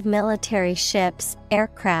group of military ships,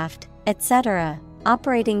 aircraft, etc.,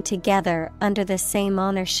 operating together under the same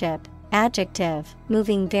ownership. Adjective,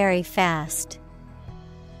 moving very fast.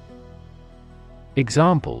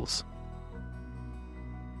 Examples: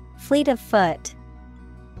 fleet of foot.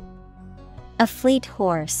 A fleet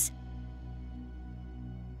horse.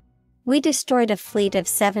 We destroyed a fleet of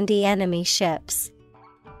 70 enemy ships.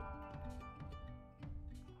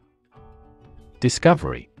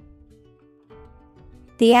 Discovery.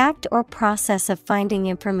 The act or process of finding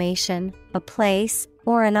information, a place,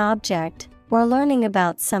 or an object, or learning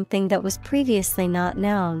about something that was previously not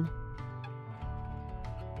known.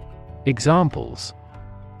 Examples: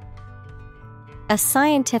 a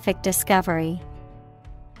scientific discovery.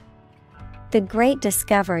 The great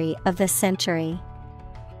discovery of the century.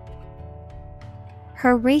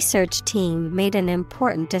 Her research team made an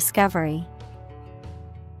important discovery.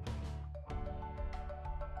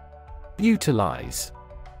 Utilize.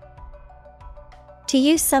 To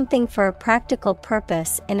use something for a practical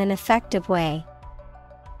purpose in an effective way.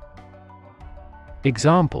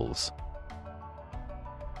 Examples: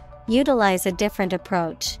 utilize a different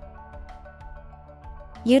approach.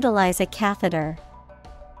 Utilize a catheter.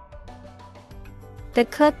 The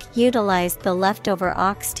cook utilized the leftover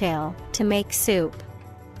oxtail to make soup.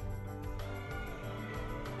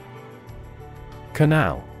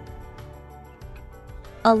 Canal.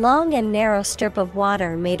 A long and narrow strip of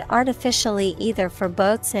water made artificially either for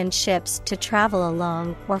boats and ships to travel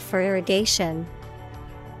along or for irrigation.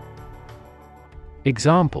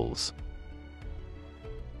 Examples: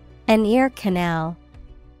 An ear canal.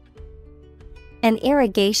 An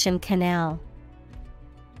irrigation canal.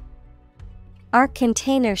 Our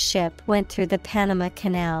container ship went through the Panama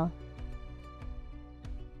Canal.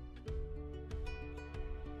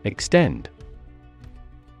 Extend.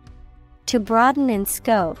 To broaden in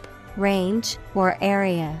scope, range, or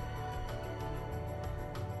area.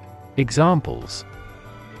 Examples: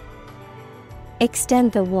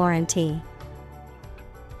 Extend the warranty.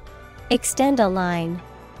 Extend a line.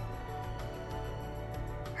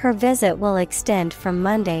 Her visit will extend from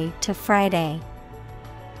Monday to Friday.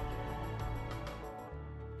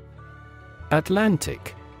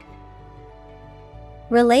 Atlantic.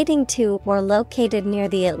 Relating to or located near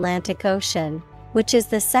the Atlantic Ocean, which is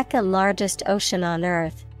the second largest ocean on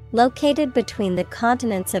Earth, located between the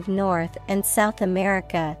continents of North and South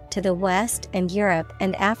America to the west and Europe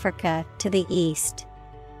and Africa to the east.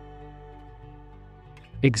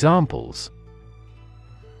 Examples: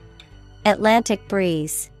 Atlantic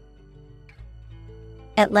breeze.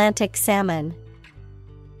 Atlantic salmon.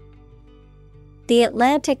 The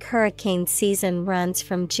Atlantic hurricane season runs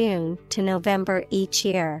from June to November each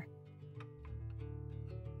year.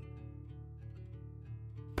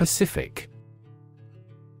 Pacific.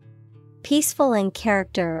 Peaceful in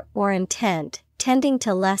character or intent, tending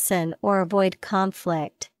to lessen or avoid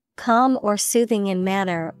conflict, calm or soothing in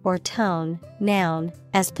manner or tone. Noun,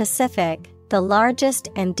 as Pacific, the largest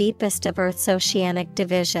and deepest of Earth's oceanic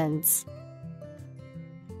divisions.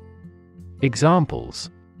 Examples: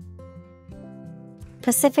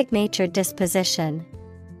 Pacific nature disposition.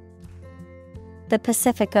 The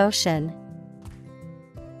Pacific Ocean.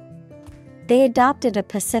 They adopted a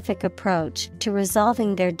pacific approach to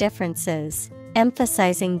resolving their differences,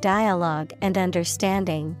 emphasizing dialogue and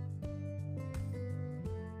understanding.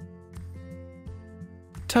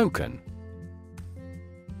 Token.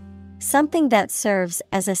 Something that serves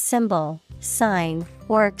as a symbol, sign,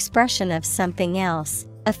 or expression of something else,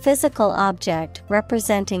 a physical object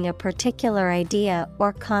representing a particular idea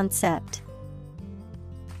or concept.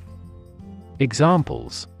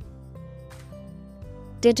 Examples: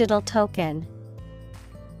 Digital token.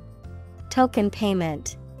 Token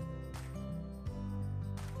payment.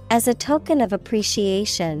 As a token of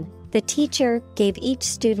appreciation, the teacher gave each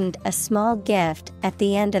student a small gift at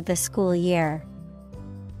the end of the school year.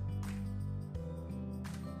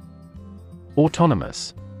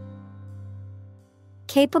 Autonomous.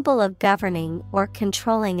 Capable of governing or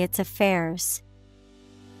controlling its affairs.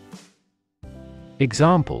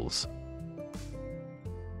 Examples: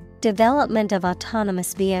 Development of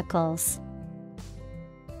autonomous vehicles.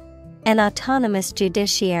 An autonomous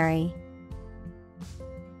judiciary.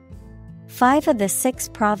 5 of the 6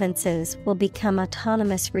 provinces will become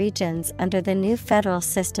autonomous regions under the new federal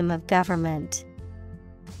system of government.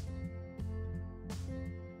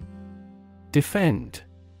 Defend.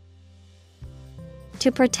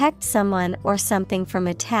 To protect someone or something from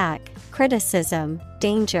attack, criticism,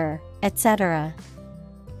 danger, etc.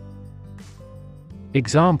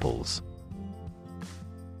 Examples: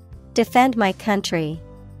 Defend my country.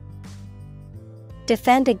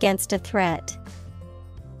 Defend against a threat.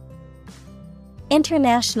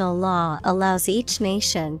 International law allows each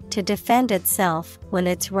nation to defend itself when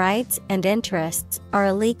its rights and interests are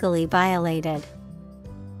illegally violated.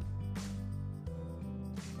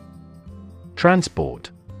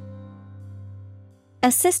 Transport.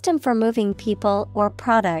 A system for moving people or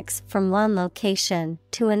products from one location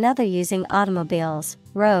to another using automobiles,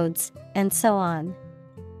 roads, and so on.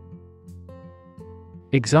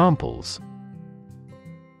 Examples: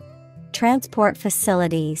 Transport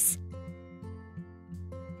facilities.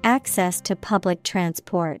 Access to public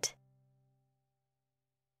transport.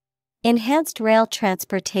 Enhanced rail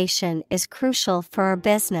transportation is crucial for our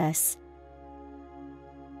business.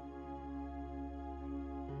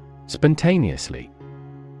 Spontaneously.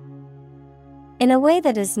 In a way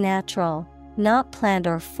that is natural, not planned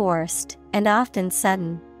or forced, and often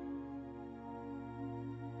sudden.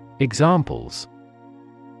 Examples: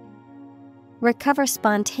 Recover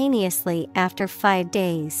spontaneously after 5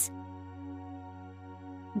 days.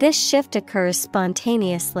 This shift occurs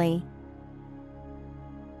spontaneously.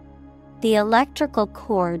 The electrical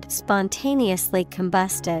cord spontaneously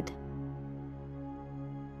combusted.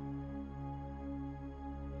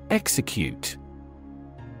 Execute.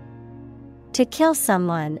 To kill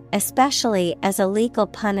someone, especially as a legal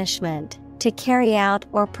punishment, to carry out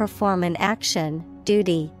or perform an action,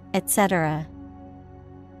 duty, etc.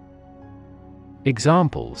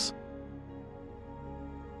 Examples: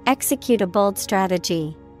 execute a bold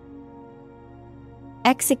strategy,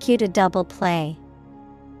 execute a double play.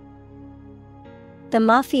 The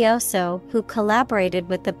mafioso who collaborated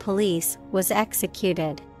with the police was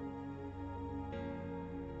executed.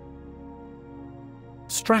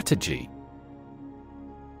 Strategy.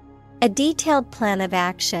 A detailed plan of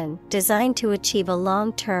action designed to achieve a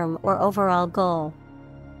long-term or overall goal.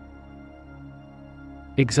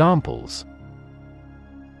 Examples: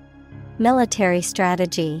 military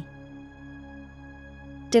strategy,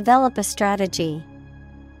 develop a strategy.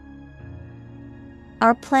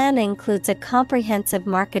 Our plan includes a comprehensive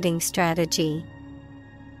marketing strategy.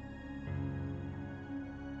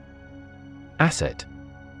 Asset.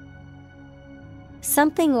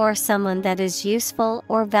 Something or someone that is useful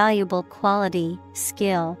or valuable quality,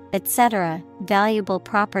 skill, etc., valuable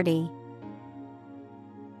property.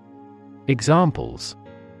 Examples: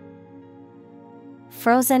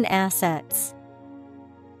 frozen assets,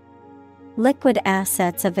 liquid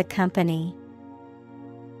assets of the company.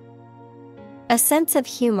 A sense of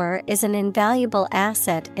humor is an invaluable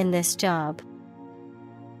asset in this job.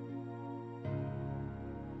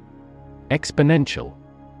 Exponential.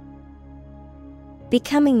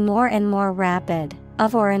 Becoming more and more rapid,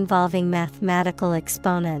 of or involving mathematical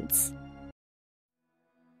exponents.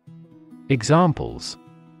 Examples: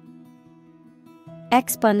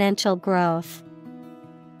 exponential growth,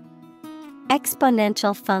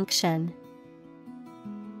 exponential function.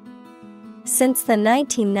 Since the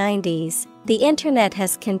 1990s, the Internet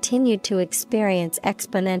has continued to experience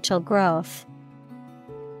exponential growth.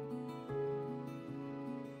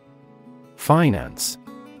 Finance.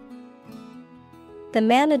 The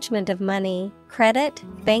management of money, credit,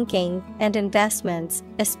 banking, and investments,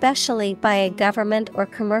 especially by a government or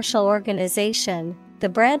commercial organization, the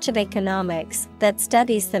branch of economics that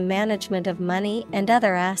studies the management of money and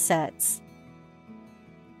other assets.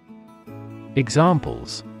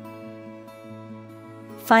 Examples: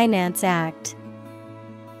 Finance Act.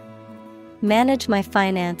 Manage my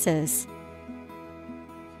finances.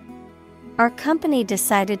 Our company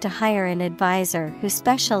decided to hire an advisor who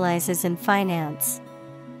specializes in finance.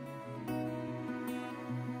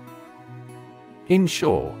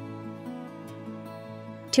 Insure.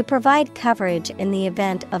 To provide coverage in the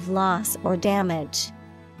event of loss or damage.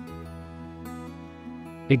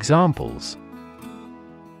 Examples: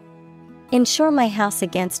 insure my house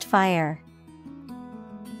against fire.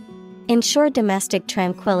 Ensure domestic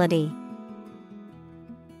tranquility.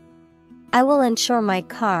 I will insure my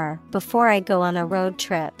car before I go on a road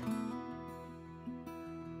trip.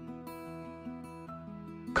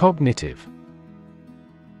 Cognitive.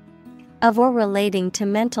 Of or relating to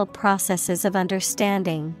mental processes of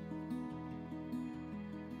understanding.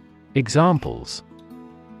 Examples: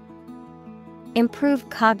 improve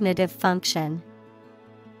cognitive function.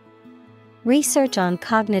 Research on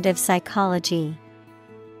cognitive psychology.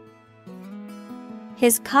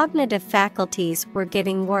 His cognitive faculties were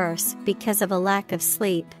getting worse because of a lack of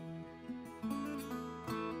sleep.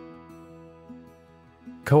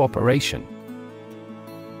 Cooperation.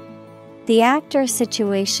 The act or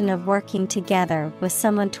situation of working together with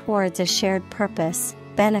someone towards a shared purpose,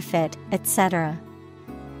 benefit, etc.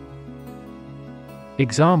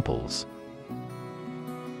 Examples: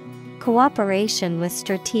 cooperation with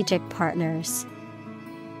strategic partners.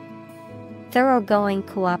 Thoroughgoing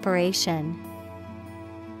cooperation.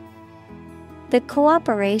 The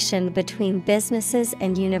cooperation between businesses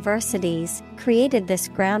and universities created this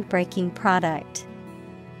groundbreaking product.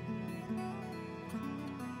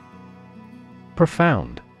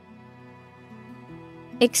 Profound.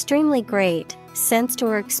 Extremely great, sensed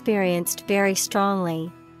or experienced very strongly,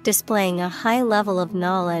 displaying a high level of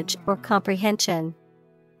knowledge or comprehension.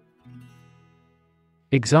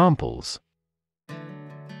 Examples: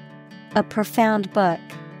 a profound book.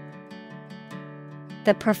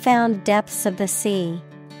 The profound depths of the sea.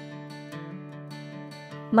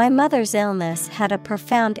 My mother's illness had a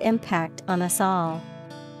profound impact on us all.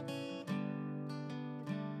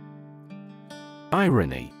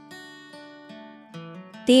 Irony.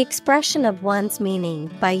 The expression of one's meaning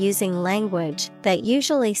by using language that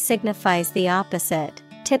usually signifies the opposite,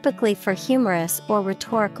 typically for humorous or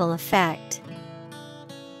rhetorical effect.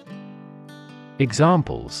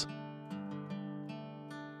 Examples: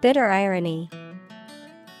 bitter irony.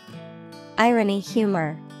 Irony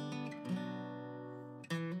humor.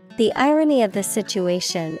 The irony of the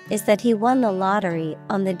situation is that he won the lottery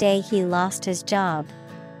on the day he lost his job.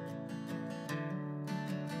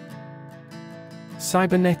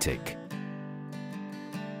 Cybernetic.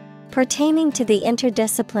 Pertaining to the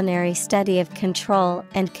interdisciplinary study of control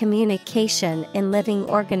and communication in living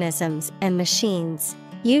organisms and machines,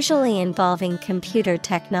 usually involving computer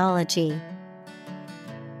technology.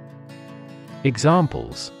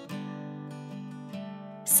 Examples: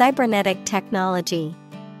 Cybernetic technology,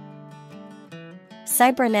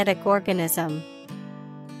 cybernetic organism.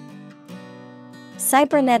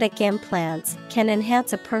 Cybernetic implants can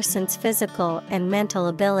enhance a person's physical and mental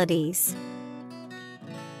abilities.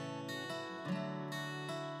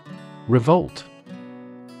 Revolt.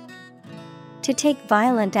 To take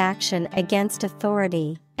violent action against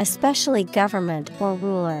authority, especially government or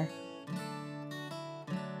ruler.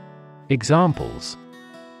 Examples: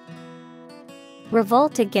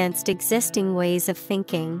 Revolt against existing ways of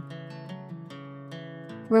thinking.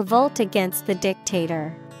 Revolt against the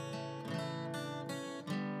dictator.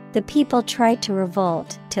 The people tried to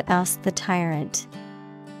revolt to oust the tyrant.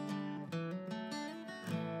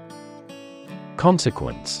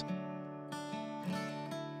 Consequence.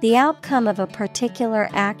 The outcome of a particular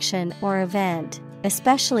action or event,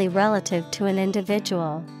 especially relative to an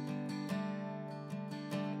individual.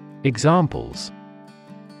 Examples: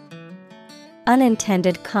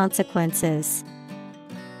 Unintended consequences.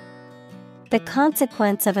 The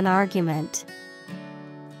consequence of an argument.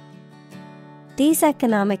 These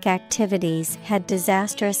economic activities had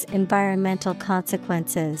disastrous environmental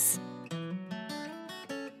consequences.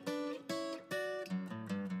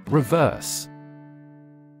 Reverse.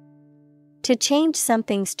 To change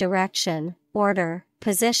something's direction, order,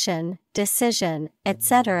 position, decision,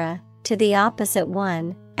 etc., to the opposite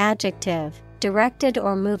one, adjective, directed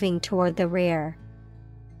or moving toward the rear.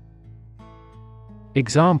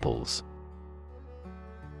 Examples: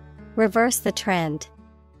 Reverse the trend.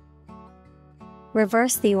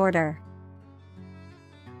 Reverse the order.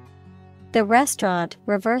 The restaurant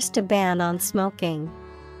reversed a ban on smoking.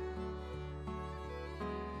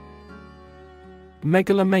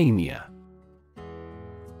 Megalomania.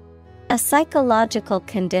 A psychological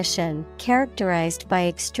condition characterized by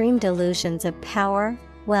extreme delusions of power,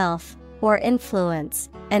 wealth, or influence,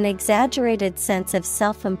 an exaggerated sense of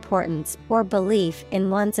self-importance or belief in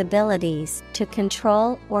one's abilities to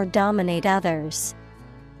control or dominate others.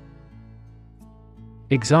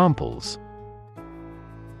 Examples: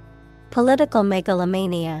 Political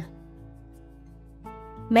megalomania.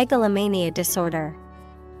 Megalomania disorder.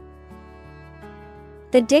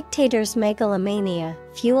 The dictator's megalomania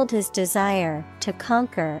fueled his desire to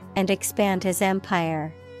conquer and expand his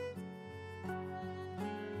empire.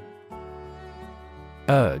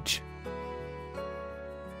 Urge.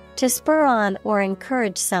 To spur on or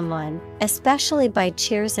encourage someone, especially by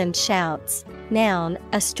cheers and shouts. Noun,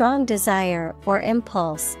 a strong desire or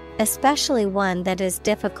impulse, especially one that is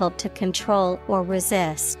difficult to control or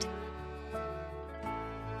resist.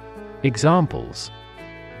 Examples: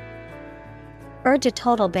 Urge a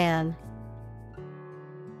total ban.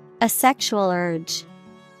 A sexual urge.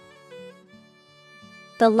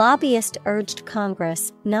 The lobbyist urged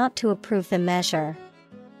Congress not to approve the measure.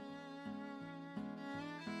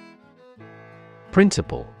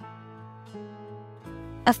 Principle.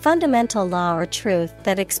 A fundamental law or truth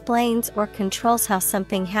that explains or controls how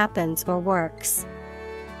something happens or works.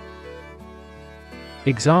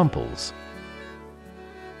 Examples: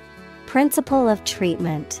 Principle of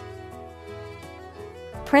treatment.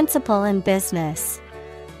 Principle in business.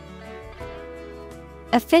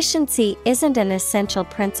 Efficiency isn't an essential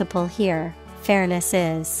principle here, fairness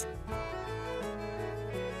is.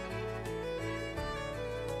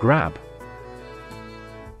 Grab.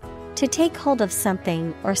 To take hold of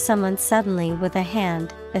something or someone suddenly with a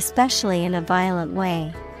hand, especially in a violent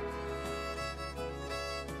way.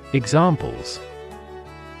 Examples: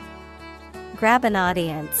 Grab an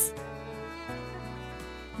audience.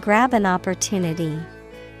 Grab an opportunity.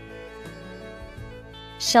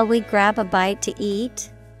 Shall we grab a bite to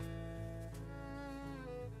eat?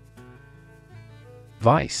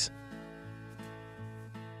 Vice.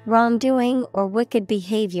 Wrongdoing or wicked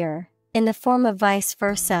behavior, in the form of vice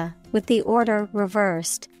versa, with the order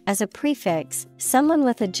reversed, as a prefix, someone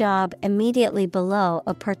with a job immediately below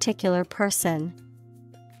a particular person.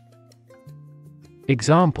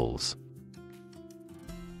 Examples: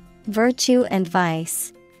 Virtue and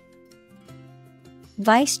vice.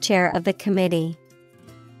 Vice chair of the committee.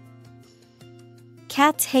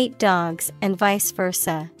 Cats hate dogs and vice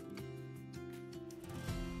versa.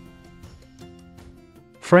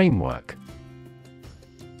 Framework.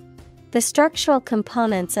 The structural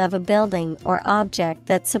components of a building or object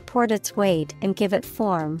that support its weight and give it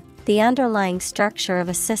form, the underlying structure of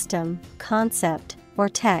a system, concept, or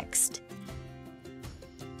text.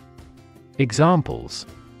 Examples: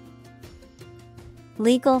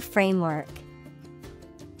 Legal framework.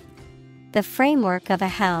 The framework of a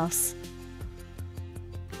house.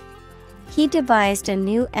 He devised a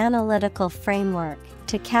new analytical framework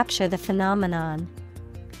to capture the phenomenon.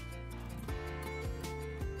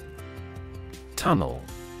 Tunnel.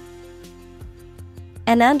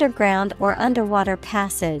 An underground or underwater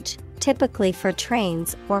passage, typically for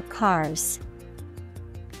trains or cars.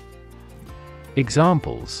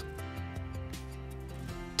 Examples: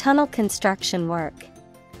 Tunnel construction work.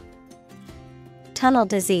 Tunnel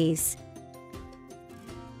disease.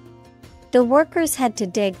 The workers had to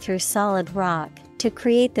dig through solid rock to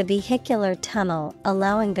create the vehicular tunnel,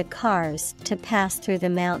 allowing the cars to pass through the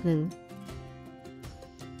mountain.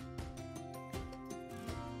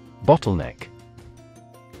 Bottleneck.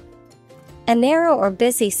 A narrow or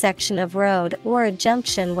busy section of road or a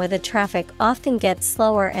junction where the traffic often gets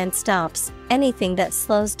slower and stops, anything that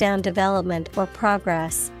slows down development or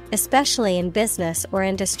progress, especially in business or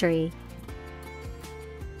industry.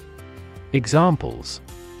 Examples: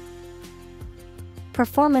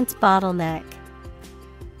 Performance bottleneck.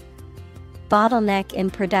 Bottleneck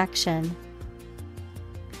in production.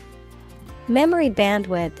 Memory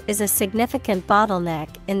bandwidth is a significant bottleneck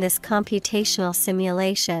in this computational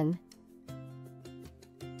simulation.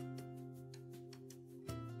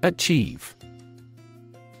 Achieve.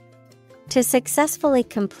 To successfully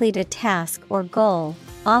complete a task or goal,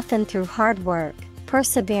 often through hard work,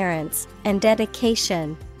 perseverance, and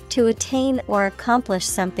dedication, to attain or accomplish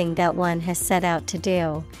something that one has set out to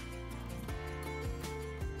do.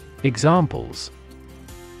 Examples: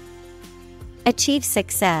 Achieve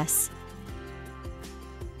success.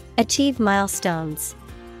 Achieve milestones.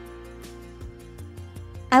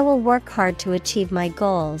 I will work hard to achieve my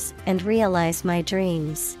goals and realize my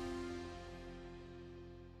dreams.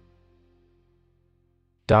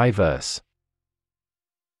 Diverse.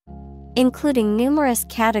 Including numerous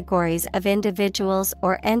categories of individuals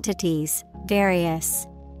or entities, various.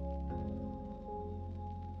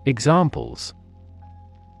 Examples: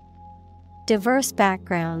 Diverse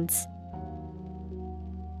backgrounds.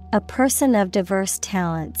 A person of diverse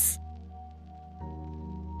talents.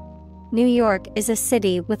 New York is a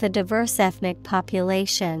city with a diverse ethnic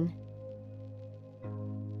population.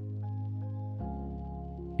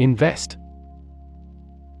 Invest.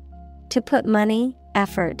 To put money,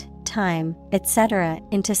 effort, time, etc.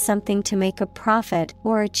 into something to make a profit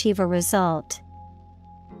or achieve a result.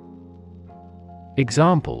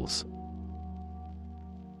 Examples: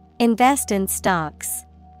 Invest in stocks.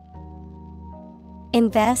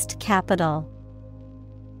 Invest capital.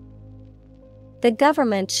 The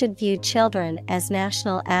government should view children as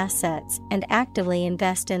national assets and actively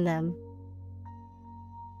invest in them.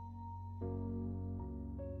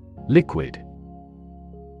 Liquid.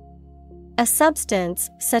 A substance,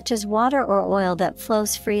 such as water or oil, that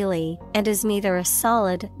flows freely and is neither a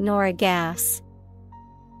solid nor a gas.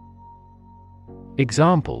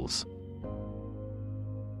 Examples: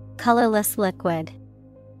 Colorless liquid.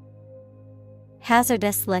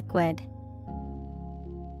 Hazardous liquid.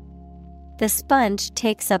 The sponge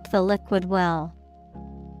takes up the liquid well.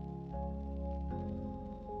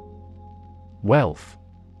 Wealth.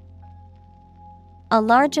 A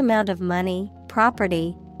large amount of money,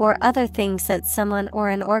 property, or other things that someone or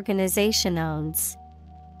an organization owns.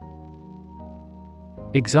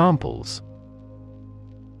 Examples: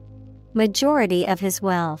 Majority of his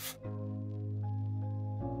wealth.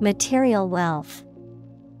 Material wealth.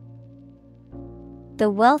 The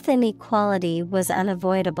wealth inequality was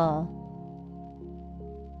unavoidable.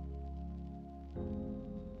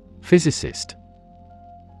 Physicist.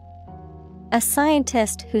 A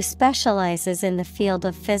scientist who specializes in the field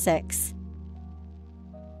of physics.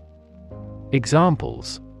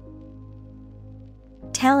 Examples: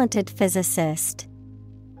 Talented physicist.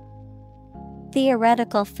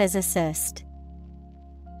 Theoretical physicist.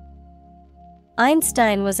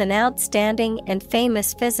 Einstein was an outstanding and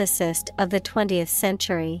famous physicist of the 20th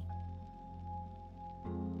century.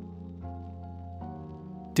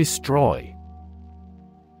 Destroy.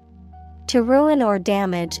 To ruin or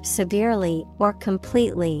damage severely or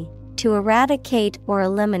completely, to eradicate or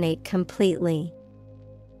eliminate completely.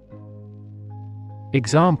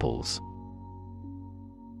 Examples: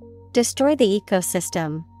 Destroy the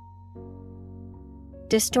ecosystem.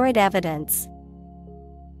 Destroyed evidence.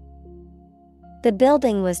 The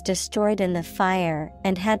building was destroyed in the fire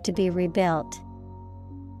and had to be rebuilt.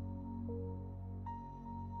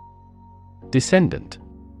 Descendant.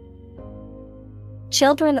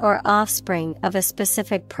 Children or offspring of a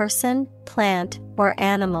specific person, plant, or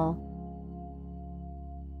animal.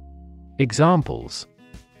 Examples: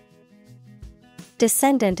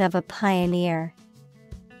 Descendant of a pioneer.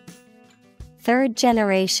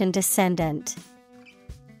 Third-generation descendant.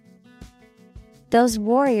 Those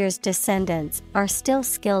warriors' descendants are still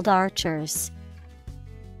skilled archers.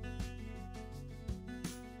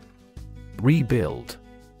 Rebuild.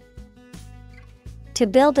 To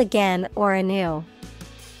build again or anew.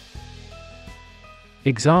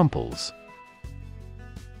 Examples: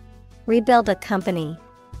 Rebuild a company.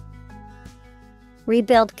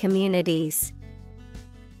 Rebuild communities.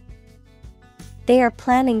 They are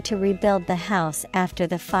planning to rebuild the house after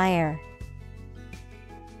the fire.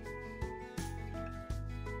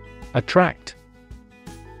 Attract.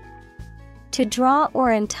 To draw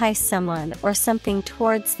or entice someone or something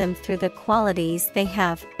towards them through the qualities they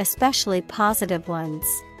have, especially positive ones.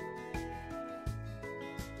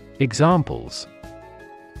 Examples: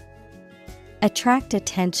 Attract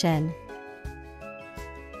attention.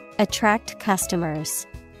 Attract customers.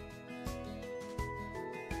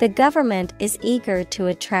 The government is eager to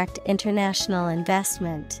attract international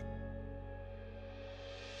investment.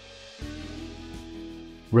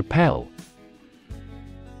 Repel.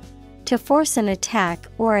 To force an attack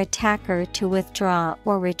or attacker to withdraw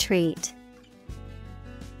or retreat.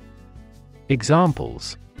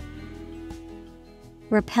 Examples: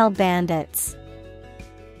 Repel bandits.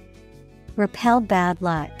 Repel bad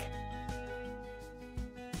luck.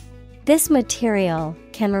 This material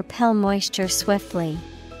can repel moisture swiftly.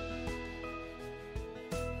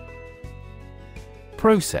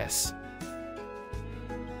 Process.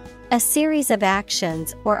 A series of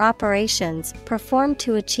actions or operations performed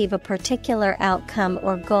to achieve a particular outcome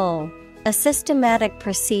or goal, a systematic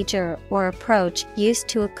procedure or approach used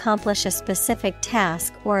to accomplish a specific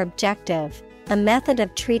task or objective, a method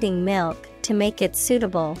of treating milk to make it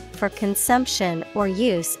suitable for consumption or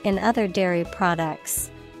use in other dairy products.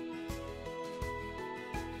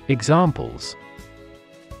 Examples: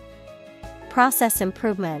 Process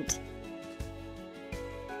improvement.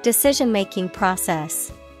 Decision-making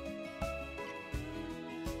process.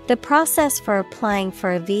 The process for applying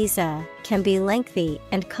for a visa can be lengthy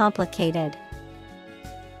and complicated.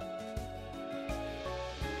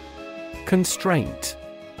 Constraint.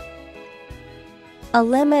 A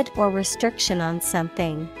limit or restriction on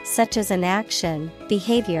something, such as an action,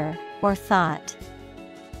 behavior, or thought.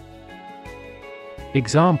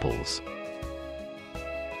 Examples: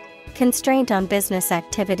 Constraint on business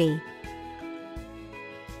activity.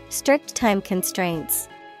 Strict time constraints.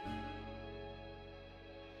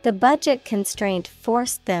 The budget constraint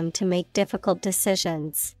forced them to make difficult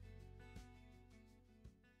decisions.